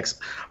prospects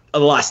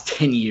of the last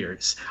 10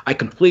 years. I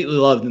completely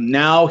loved him.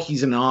 Now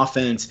he's in an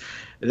offense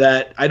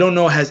that I don't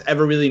know has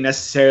ever really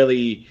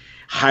necessarily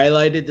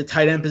highlighted the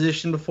tight end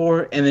position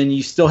before. And then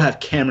you still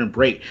have Cameron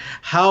Brate.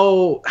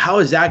 How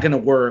is that going to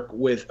work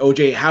with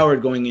O.J.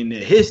 Howard going into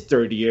his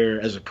third year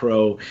as a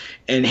pro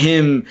and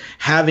him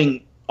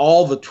having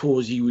all the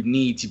tools you would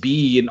need to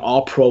be an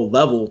all-pro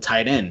level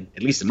tight end,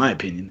 at least in my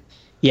opinion?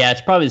 Yeah,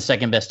 it's probably the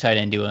second best tight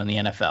end duo in the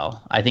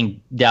NFL. I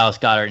think Dallas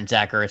Goedert and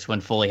Zach Ertz,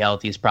 when fully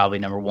healthy, is probably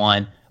number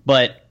one.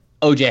 But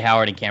O.J.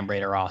 Howard and Cam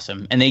Brate are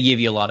awesome, and they give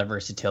you a lot of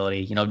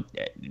versatility. You know,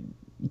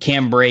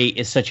 Cam Brate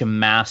is such a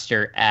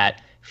master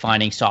at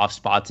finding soft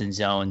spots and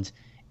zones,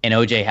 and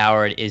O.J.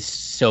 Howard is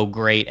so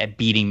great at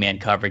beating man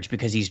coverage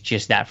because he's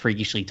just that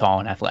freakishly tall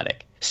and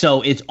athletic.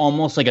 So it's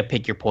almost like a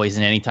pick your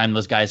poison anytime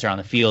those guys are on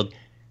the field.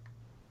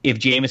 If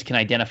Jameis can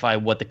identify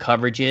what the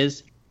coverage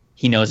is,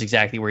 he knows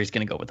exactly where he's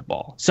going to go with the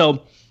ball.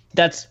 So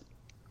that's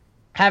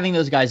having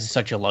those guys is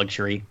such a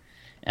luxury.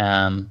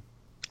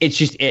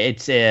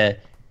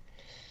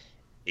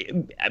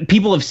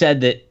 People have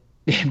said that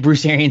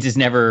Bruce Arians has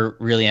never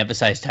really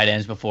emphasized tight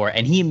ends before,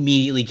 and he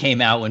immediately came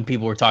out when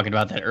people were talking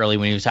about that early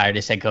when he was hired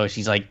as head coach.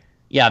 He's like,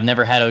 yeah, I've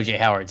never had O.J.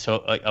 Howard, so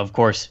of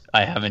course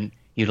I haven't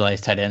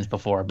utilized tight ends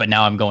before, but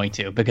now I'm going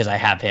to because I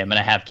have him and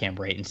I have Cam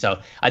Brate. And so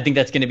I think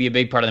that's going to be a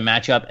big part of the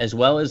matchup, as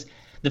well as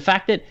the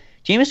fact that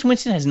Jameis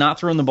Winston has not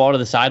thrown the ball to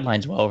the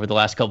sidelines well over the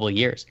last couple of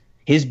years.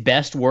 His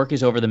best work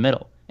is over the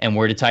middle. And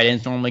where do tight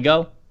ends normally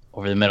go?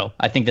 Over the middle.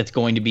 I think that's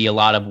going to be a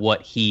lot of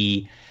what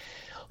he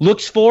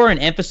looks for and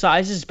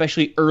emphasizes,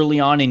 especially early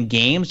on in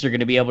games. They're going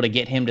to be able to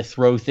get him to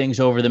throw things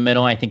over the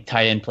middle. I think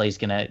tight end play is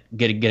going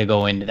to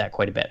go into that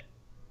quite a bit.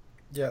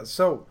 Yeah,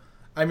 so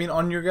I mean,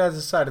 on your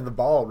guys' side of the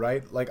ball,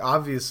 right? Like,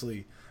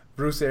 obviously,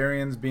 Bruce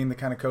Arians being the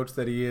kind of coach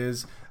that he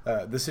is,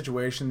 the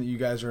situation that you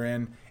guys are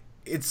in,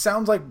 it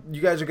sounds like you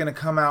guys are going to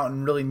come out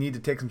and really need to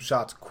take some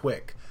shots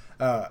quick.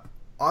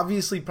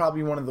 Obviously,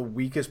 probably one of the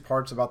weakest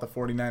parts about the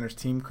 49ers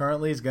team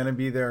currently is going to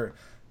be their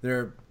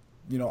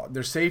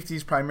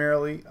safeties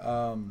primarily.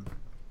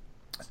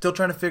 Still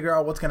trying to figure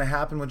out what's going to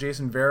happen with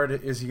Jason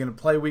Verrett. Is he going to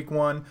play week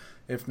one?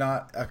 If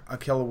not,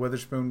 Ahkello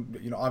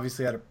Witherspoon,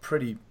 obviously had a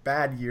pretty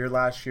bad year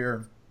last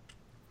year.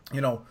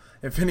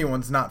 If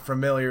anyone's not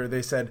familiar,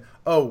 they said,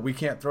 oh, we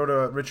can't throw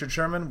to Richard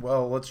Sherman?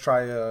 Well, let's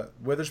try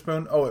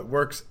Witherspoon. Oh, it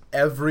works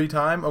every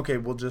time? Okay,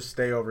 we'll just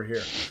stay over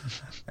here.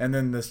 And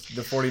then the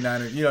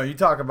 49ers, you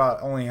talk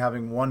about only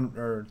having one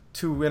or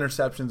two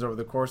interceptions over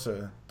the course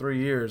of 3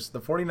 years. The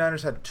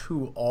 49ers had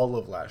 2 all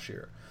of last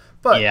year.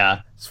 But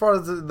yeah, as far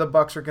as the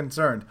Bucs are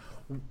concerned,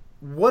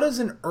 what does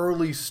an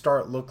early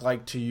start look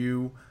like to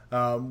you?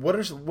 What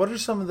are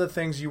some of the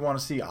things you want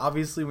to see?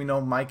 Obviously, we know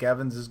Mike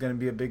Evans is going to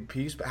be a big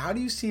piece, but how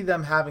do you see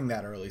them having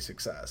that early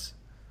success?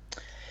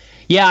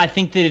 Yeah, I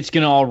think that it's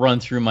going to all run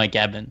through Mike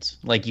Evans,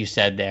 like you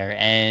said there.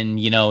 And,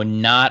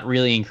 not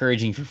really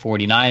encouraging for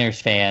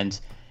 49ers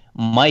fans.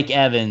 Mike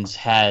Evans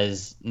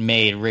has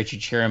made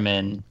Richard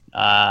Sherman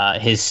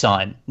his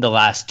son the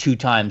last 2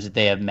 times that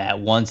they have met.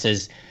 Once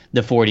as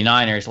the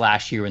 49ers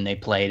last year when they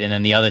played, and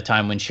then the other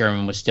time when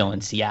Sherman was still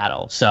in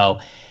Seattle. So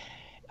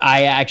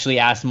I actually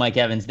asked Mike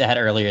Evans that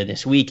earlier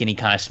this week, and he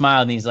kind of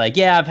smiled, and he's like,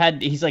 yeah, I've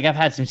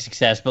had some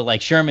success, but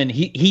like Sherman,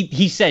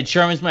 he said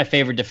Sherman's my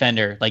favorite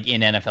defender, like in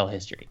NFL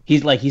history.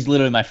 He's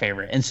literally my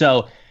favorite. And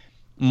so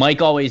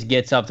Mike always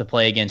gets up to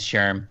play against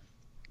Sherm.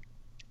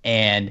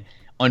 And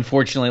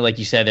unfortunately, like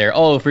you said there,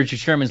 if Richard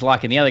Sherman's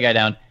locking the other guy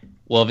down,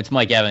 well, if it's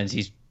Mike Evans,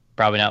 he's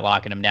probably not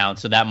locking him down.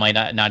 So that might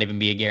not even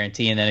be a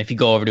guarantee. And then if you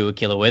go over to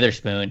Ahkello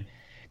Witherspoon,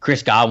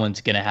 Chris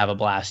Godwin's going to have a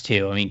blast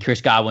too. I mean,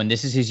 Chris Godwin,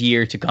 this is his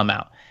year to come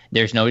out.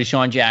 There's no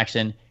Deshaun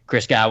Jackson.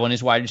 Chris Godwin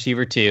is wide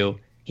receiver 2.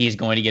 He's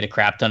going to get a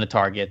crap ton of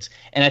targets.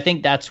 And I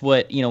think that's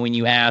what, when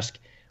you ask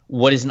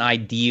what does an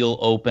ideal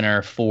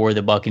opener for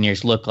the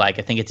Buccaneers look like,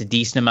 I think it's a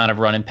decent amount of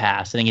run and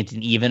pass. I think it's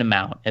an even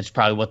amount. That's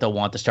probably what they'll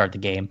want to start the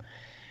game.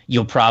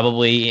 You'll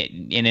probably,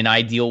 in an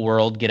ideal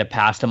world, get a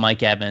pass to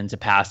Mike Evans, a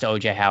pass to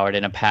O.J. Howard,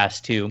 and a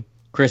pass to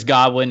Chris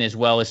Godwin, as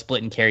well as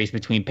splitting carries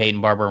between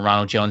Peyton Barber and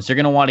Ronald Jones. They're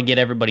going to want to get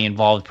everybody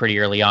involved pretty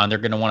early on. They're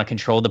going to want to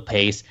control the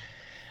pace.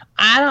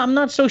 I'm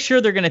not so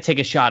sure they're going to take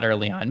a shot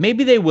early on.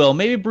 Maybe they will.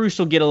 Maybe Bruce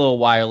will get a little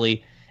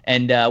wily.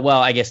 And,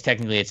 well, I guess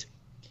technically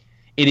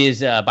it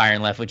is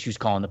Byron Leftwich who's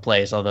calling the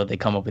plays, although they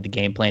come up with the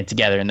game plan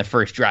together, and the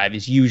first drive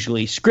is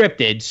usually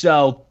scripted.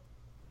 So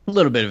a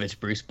little bit of it's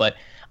Bruce, but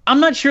I'm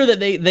not sure that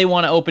they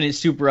want to open it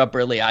super up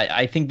early.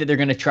 I think that they're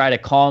going to try to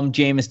calm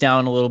Jameis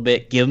down a little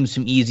bit, give him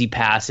some easy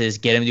passes,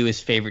 get him to his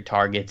favorite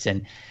targets,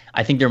 and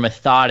I think they're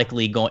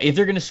methodically going – if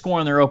they're going to score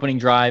on their opening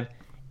drive,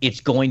 it's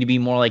going to be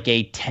more like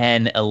a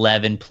 10,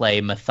 11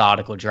 play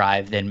methodical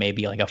drive than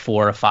maybe like a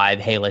 4 or 5,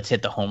 hey, let's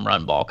hit the home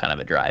run ball kind of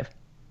a drive.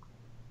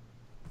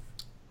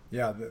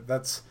 Yeah,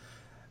 that's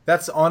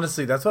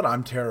honestly, that's what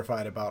I'm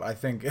terrified about. I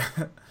think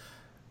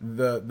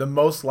the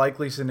most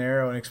likely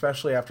scenario, and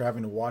especially after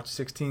having to watch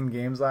 16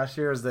 games last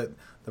year, is that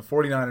the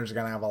 49ers are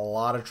going to have a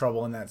lot of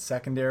trouble in that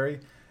secondary.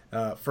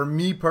 For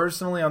me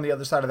personally, on the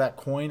other side of that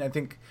coin, I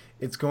think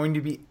it's going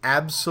to be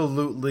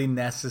absolutely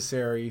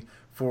necessary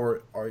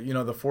for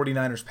the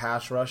 49ers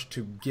pass rush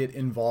to get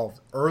involved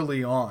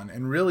early on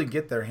and really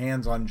get their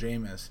hands on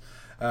Jameis.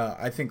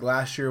 I think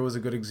last year was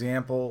a good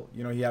example.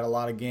 He had a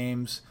lot of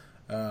games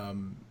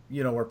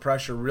where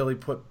pressure really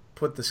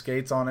put the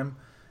skates on him,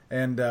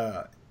 and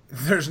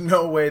there's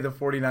no way the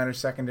 49ers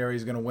secondary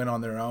is going to win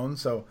on their own.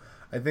 So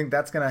I think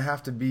that's going to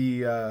have to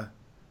be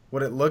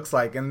what it looks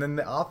like. And then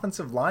the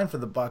offensive line for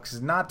the Bucs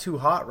is not too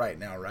hot right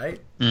now, right?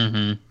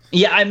 Mm-hmm.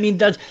 Yeah, I mean,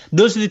 those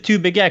are the two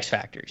big X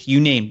factors. You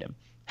named them.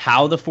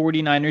 How the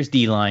 49ers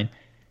D-line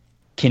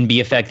can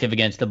be effective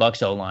against the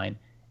Bucs O-line,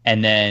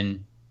 and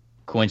then,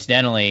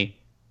 coincidentally,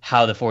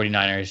 how the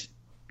 49ers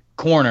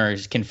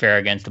corners can fare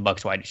against the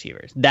Bucs wide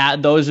receivers.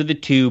 Those are the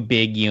two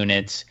big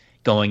units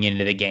going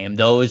into the game.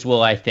 Those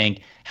will, I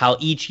think, how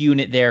each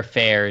unit there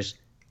fares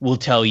will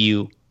tell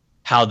you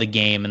how the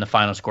game and the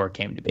final score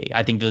came to be.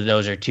 I think that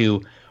those are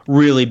two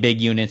really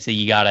big units that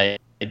you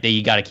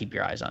gotta keep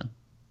your eyes on.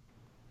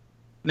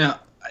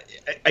 Now,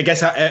 I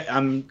guess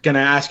I'm going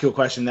to ask you a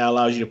question that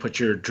allows you to put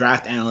your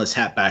draft analyst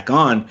hat back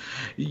on.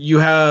 You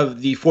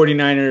have the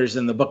 49ers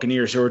and the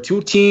Buccaneers, who are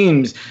two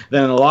teams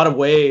that in a lot of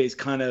ways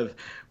kind of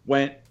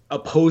went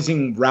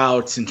opposing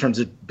routes in terms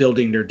of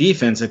building their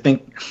defense. I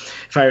think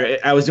if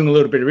I was doing a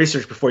little bit of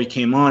research before you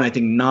came on, I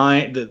think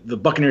the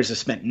Buccaneers have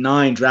spent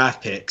 9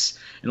 draft picks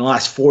in the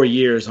last 4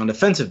 years on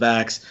defensive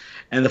backs,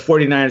 and the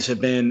 49ers have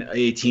been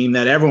a team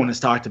that everyone has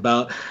talked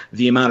about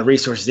the amount of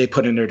resources they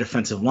put in their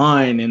defensive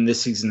line and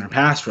this season their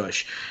pass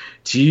rush.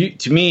 To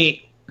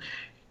me,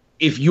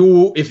 if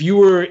you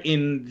were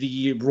in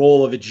the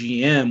role of a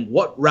GM,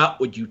 what route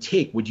would you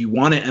take? Would you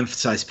want to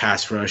emphasize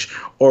pass rush,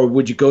 or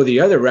would you go the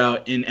other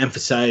route and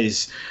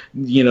emphasize,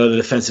 the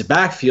defensive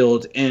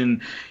backfield?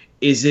 And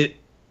is it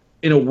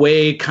in a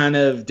way kind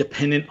of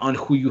dependent on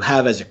who you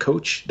have as a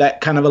coach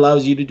that kind of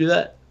allows you to do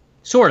that?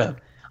 Sort of.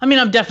 I mean,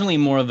 I'm definitely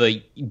more of a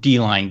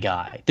D-line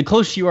guy. The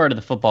closer you are to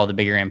the football, the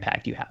bigger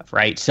impact you have,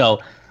 right? So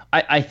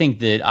I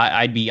think that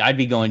I'd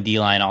be going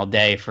D-line all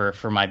day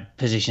for my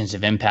positions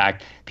of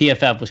impact.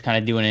 PFF was kind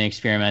of doing an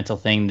experimental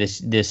thing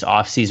this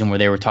offseason where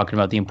they were talking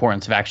about the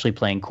importance of actually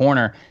playing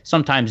corner.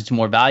 Sometimes it's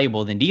more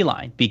valuable than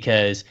D-line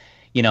because,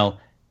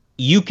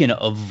 you can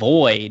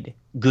avoid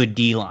good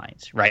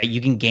D-lines, right?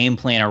 You can game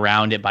plan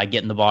around it by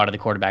getting the ball out of the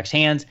quarterback's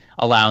hands,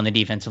 allowing the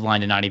defensive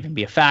line to not even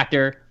be a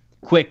factor,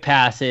 quick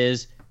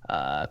passes,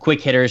 quick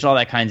hitters, all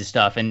that kinds of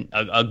stuff. And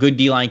a good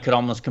D-line could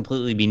almost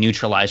completely be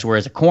neutralized,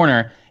 whereas a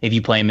corner, if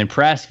you play him in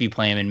press, if you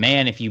play him in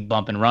man, if you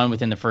bump and run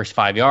within the first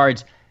 5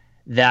 yards,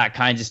 that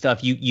kinds of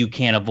stuff you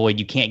can't avoid.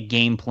 You can't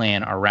game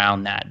plan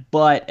around that.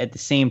 But at the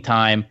same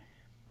time,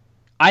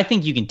 I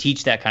think you can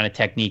teach that kind of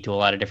technique to a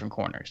lot of different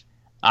corners.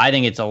 I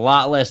think it's a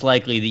lot less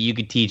likely that you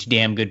could teach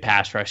damn good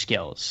pass rush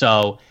skills.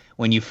 So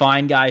when you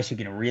find guys who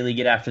can really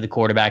get after the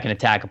quarterback and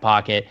attack a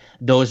pocket,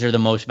 those are the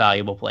most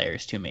valuable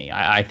players to me.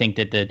 I think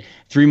that the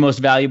 3 most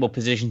valuable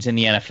positions in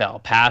the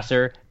NFL,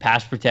 passer,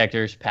 pass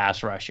protectors,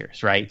 pass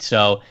rushers, right?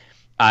 So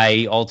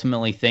I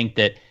ultimately think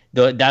that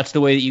that's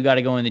the way that you got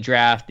to go in the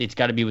draft. It's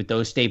got to be with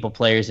those staple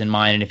players in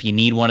mind, and if you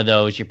need one of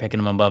those, you're picking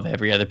them above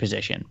every other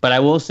position. But I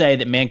will say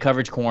that man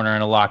coverage corner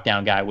and a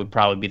lockdown guy would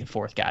probably be the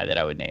 4th guy that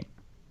I would name.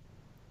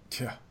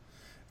 Yeah,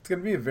 it's going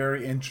to be a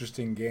very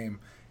interesting game.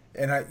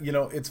 And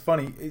it's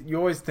funny. You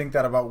always think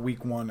that about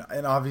week 1,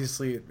 and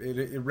obviously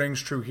it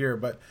rings true here.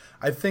 But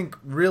I think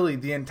really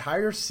the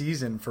entire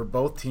season for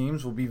both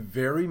teams will be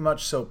very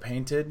much so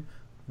painted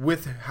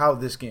with how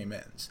this game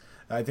ends.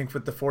 I think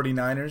with the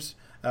 49ers,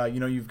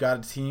 you've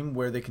got a team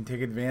where they can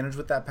take advantage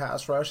with that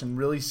pass rush and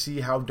really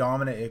see how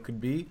dominant it could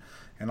be.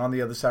 And on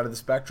the other side of the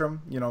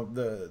spectrum,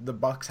 the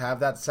Bucs have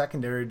that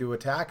secondary to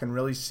attack and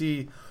really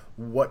see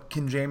what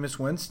can Jameis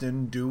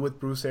Winston do with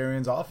Bruce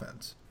Arians'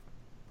 offense.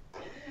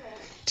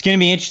 It's going to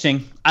be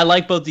interesting. I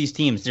like both these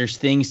teams. There's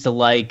things to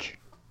like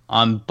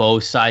on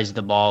both sides of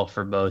the ball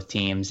for both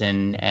teams.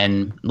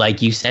 And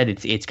like you said,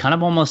 it's kind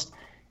of almost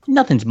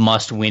nothing's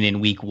must win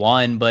in week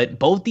 1, but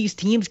both these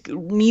teams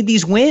need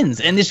these wins.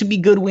 And this would be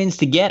good wins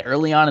to get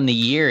early on in the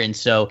year. And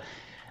so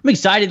I'm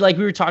excited, like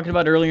we were talking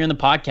about earlier in the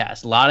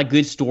podcast. A lot of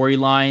good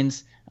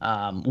storylines.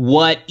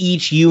 What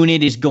each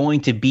unit is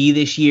going to be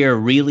this year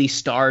really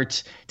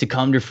starts to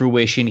come to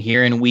fruition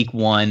here in week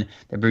 1.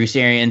 The Bruce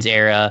Arians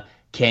era.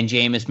 Can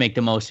Jameis make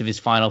the most of his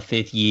final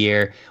 5th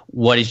year?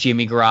 What is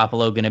Jimmy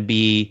Garoppolo going to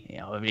be,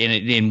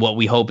 in what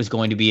we hope is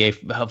going to be a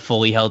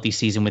fully healthy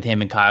season with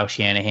him and Kyle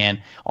Shanahan?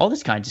 All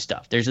this kinds of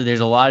stuff. There's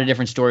a lot of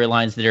different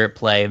storylines that are at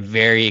play.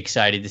 Very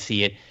excited to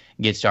see it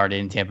get started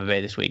in Tampa Bay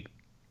this week.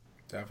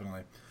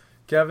 Definitely.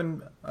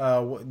 Kevin,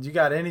 you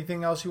got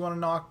anything else you want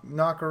to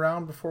knock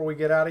around before we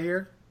get out of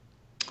here?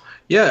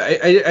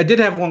 Yeah, I did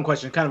have one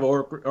question, kind of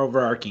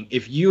overarching.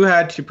 If you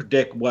had to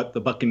predict what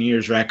the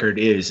Buccaneers' record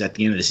is at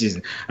the end of the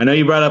season, I know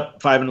you brought up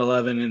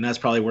 5-11, and that's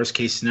probably worst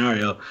case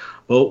scenario.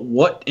 But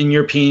what, in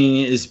your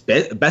opinion, is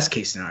best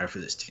case scenario for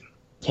this team?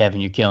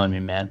 Kevin, you're killing me,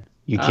 man.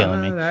 You're killing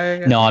me.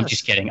 No, I'm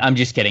just kidding.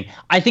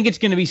 I think it's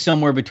going to be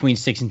somewhere between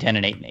 6-10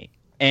 and 8-8.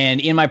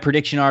 And in my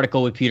prediction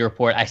article with Pewter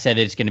Report, I said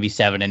that it's going to be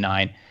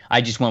 7-9.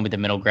 I just went with the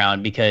middle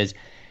ground because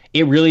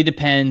it really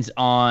depends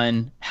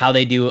on how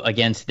they do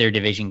against their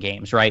division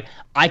games, right?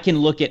 I can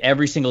look at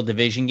every single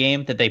division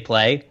game that they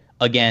play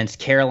against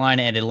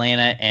Carolina and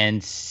Atlanta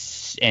and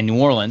New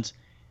Orleans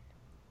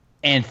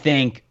and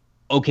think,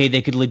 okay,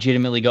 they could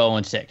legitimately go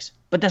 0-6.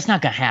 But that's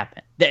not going to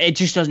happen. It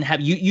just doesn't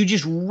happen. You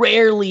just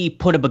rarely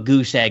put up a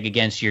goose egg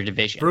against your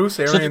division. Bruce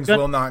Arians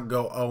will not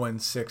go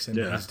 0-6 in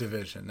his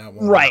division. That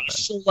won't right. happen.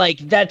 So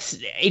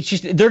it's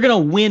just they're going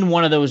to win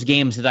one of those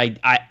games that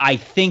I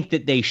think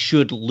that they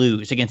should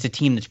lose against a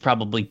team that's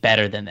probably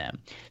better than them.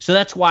 So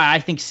that's why I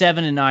think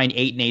 7-9,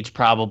 8-8 is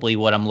probably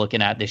what I'm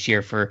looking at this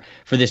year for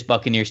this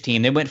Buccaneers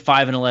team. They went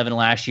 5-11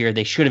 last year.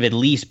 They should have at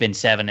least been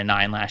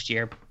 7-9 last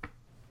year.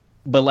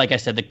 But like I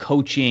said, the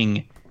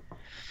coaching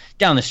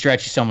down the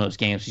stretch of some of those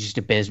games was just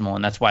abysmal,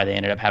 and that's why they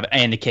ended up having –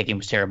 and the kicking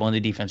was terrible, and the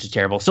defense was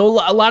terrible. So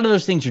a lot of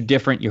those things are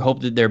different. You hope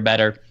that they're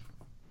better.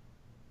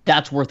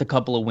 That's worth a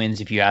couple of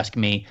wins, if you ask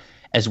me,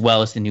 as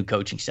well as the new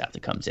coaching staff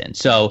that comes in.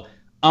 So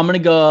I'm going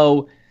to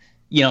go,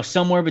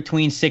 somewhere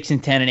between 6-10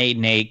 and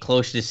 8-8,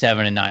 closer to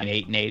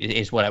 7-9, 8-8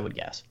 is what I would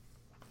guess.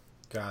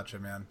 Gotcha,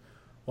 man.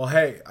 Well,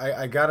 hey,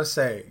 I got to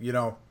say,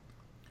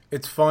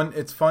 it's fun.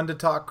 It's fun to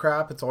talk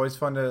crap. It's always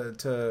fun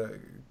to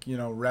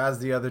razz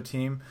the other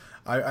team.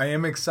 I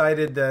am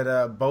excited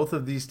that both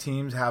of these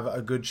teams have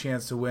a good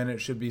chance to win.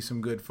 It should be some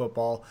good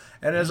football.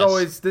 And as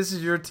always, this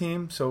is your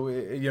team, so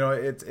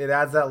it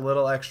adds that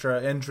little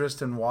extra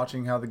interest in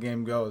watching how the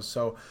game goes.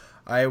 So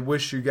I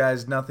wish you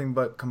guys nothing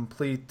but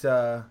complete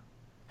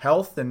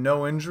health and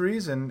no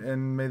injuries,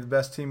 and may the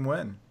best team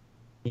win.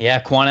 Yeah,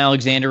 Quan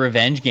Alexander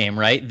revenge game,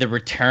 right? The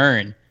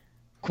return,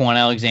 Quan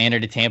Alexander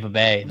to Tampa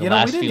Bay. We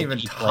didn't even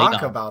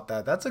talk about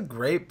that. That's a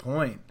great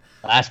point.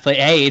 Last play.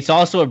 Hey, it's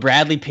also a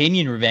Bradley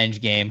Pinion revenge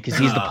game because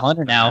he's the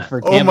punter now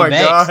for Tampa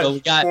Bay. Gosh. So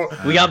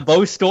we got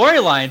both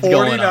storylines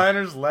going on.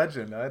 49ers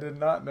legend. I did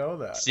not know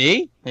that.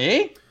 See?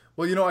 Hey?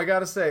 Well, I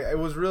got to say, it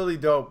was really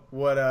dope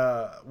what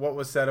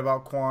was said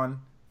about Quan.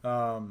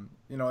 And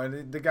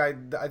the guy,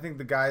 I think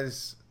the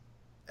guy's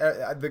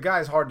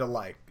hard to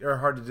like or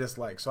hard to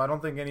dislike. So I don't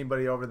think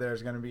anybody over there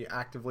is going to be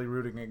actively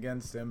rooting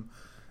against him.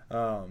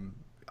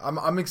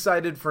 I'm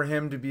excited for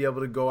him to be able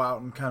to go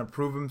out and kind of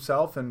prove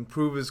himself and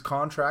prove his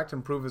contract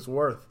and prove his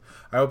worth.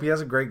 I hope he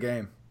has a great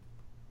game.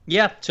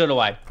 Yeah, so do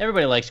I.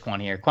 Everybody likes Quan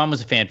here. Quan was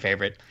a fan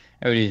favorite.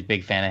 Everybody's a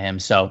big fan of him.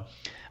 So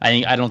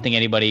I don't think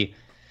anybody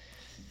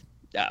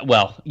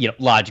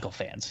logical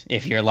fans.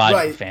 If you're a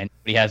logical fan,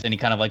 he has any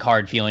kind of like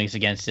hard feelings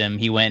against him.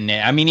 He went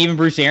and even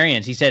Bruce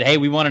Arians, he said, hey,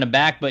 we wanted him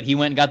back, but he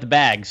went and got the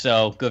bag.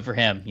 So good for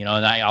him. And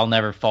I'll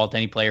never fault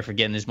any player for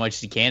getting as much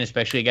as he can,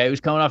 especially a guy who's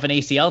coming off an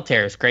ACL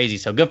tear. It's crazy.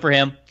 So good for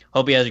him.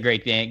 Hope he has a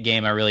great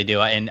game. I really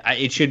do. And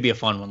it should be a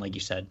fun one, like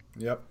you said.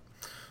 Yep.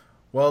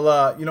 Well,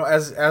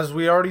 as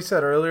we already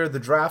said earlier, the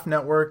Draft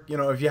Network,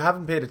 if you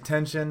haven't paid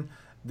attention,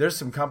 there's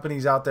some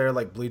companies out there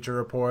like Bleacher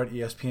Report,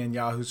 ESPN,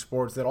 Yahoo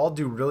Sports that all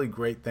do really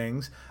great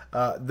things.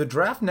 The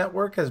Draft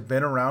Network has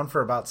been around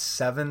for about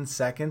 7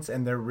 seconds,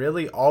 and they're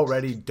really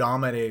already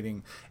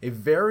dominating a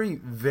very,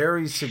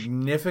 very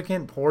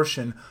significant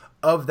portion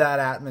of that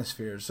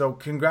atmosphere. So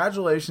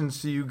congratulations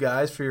to you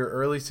guys for your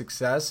early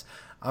success.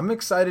 I'm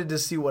excited to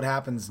see what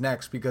happens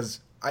next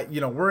because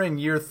we're in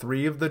year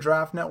 3 of the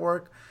Draft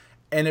Network,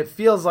 and it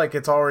feels like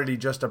it's already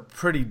just a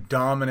pretty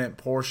dominant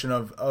portion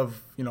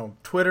of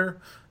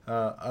Twitter,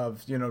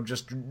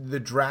 just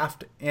the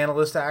draft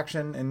analyst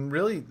action, and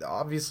really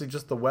obviously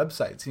just the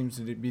website seems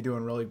to be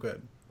doing really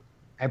good.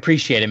 I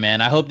appreciate it,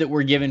 man. I hope that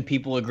we're giving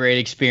people a great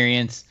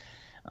experience.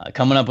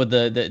 Coming up with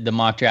the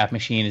mock draft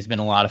machine has been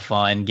a lot of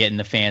fun, getting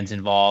the fans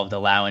involved,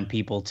 allowing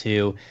people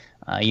to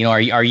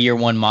our year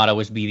 1 motto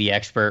was be the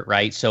expert,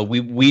 right? So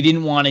we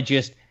didn't want to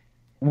just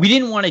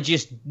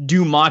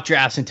do mock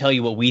drafts and tell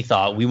you what we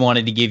thought. We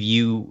wanted to give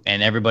you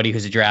and everybody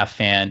who's a draft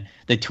fan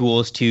the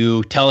tools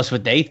to tell us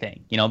what they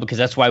think, because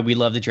that's why we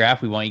love the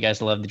draft. We want you guys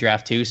to love the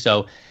draft too.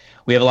 So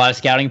we have a lot of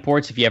scouting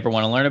reports if you ever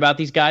want to learn about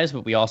these guys,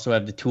 but we also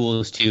have the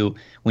tools to,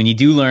 when you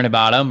do learn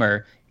about them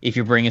or if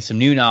you're bringing some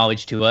new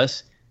knowledge to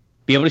us,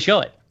 be able to show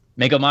it.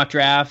 make a mock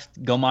draft,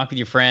 go mock with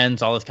your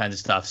friends, all this kinds of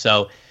stuff.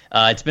 So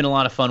it's been a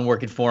lot of fun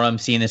working for them,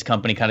 seeing this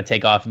company kind of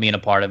take off and being a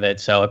part of it.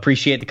 So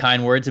appreciate the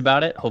kind words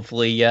about it.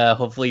 Hopefully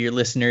your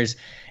listeners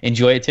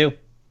enjoy it too.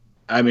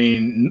 I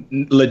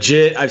mean,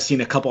 legit, I've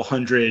seen a couple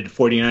hundred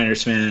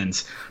 49ers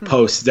fans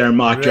post their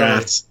mock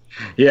drafts.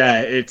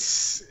 Yeah,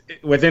 it's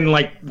within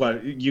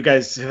you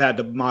guys have had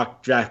the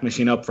mock draft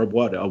machine up for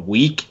a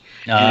week?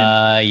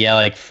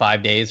 Like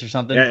 5 days or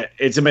something. Yeah,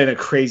 it's been a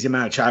crazy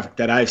amount of traffic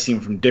that I've seen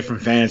from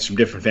different fans, from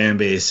different fan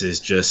bases,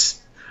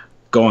 just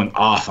going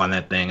off on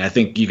that thing. I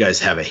think you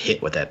guys have a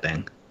hit with that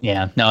thing.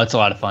 Yeah, no, it's a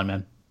lot of fun,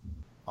 man.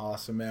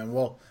 Awesome, man.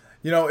 Well,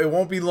 it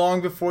won't be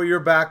long before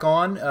you're back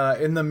on.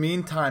 In the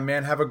meantime,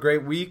 man, have a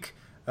great week.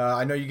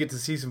 I know you get to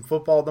see some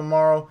football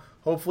tomorrow.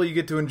 Hopefully you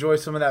get to enjoy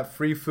some of that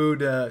free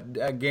food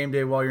at game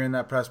day while you're in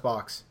that press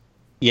box.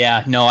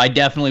 Yeah, no, I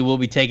definitely will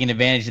be taking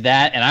advantage of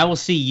that. And I will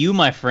see you,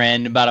 my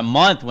friend, about a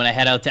month when I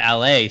head out to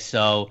LA.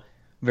 So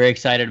very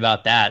excited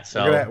about that.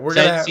 So we're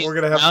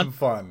gonna have some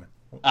fun.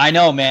 I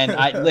know, man.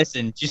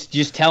 Listen,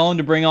 just tell them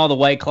to bring all the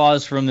White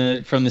Claws from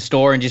the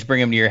store and just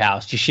bring them to your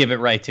house. Just ship it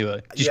right to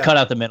it. Just cut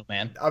out the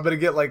middleman. I'm gonna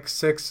get like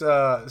six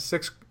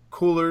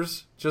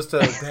coolers just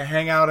to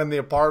hang out in the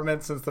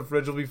apartment since the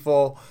fridge will be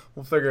full.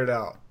 We'll figure it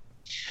out.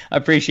 I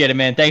appreciate it,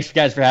 man. Thanks,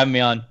 guys, for having me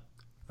on.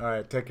 All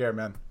right, take care,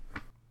 man.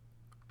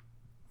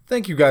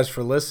 Thank you guys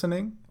for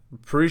listening.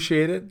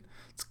 Appreciate it.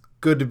 It's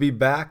good to be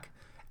back.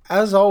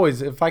 As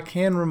always, if I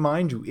can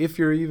remind you, if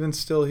you're even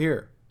still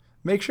here,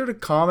 make sure to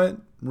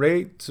comment,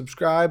 rate,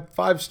 subscribe,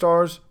 5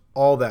 stars,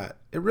 all that.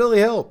 It really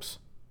helps.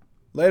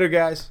 Later,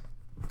 guys.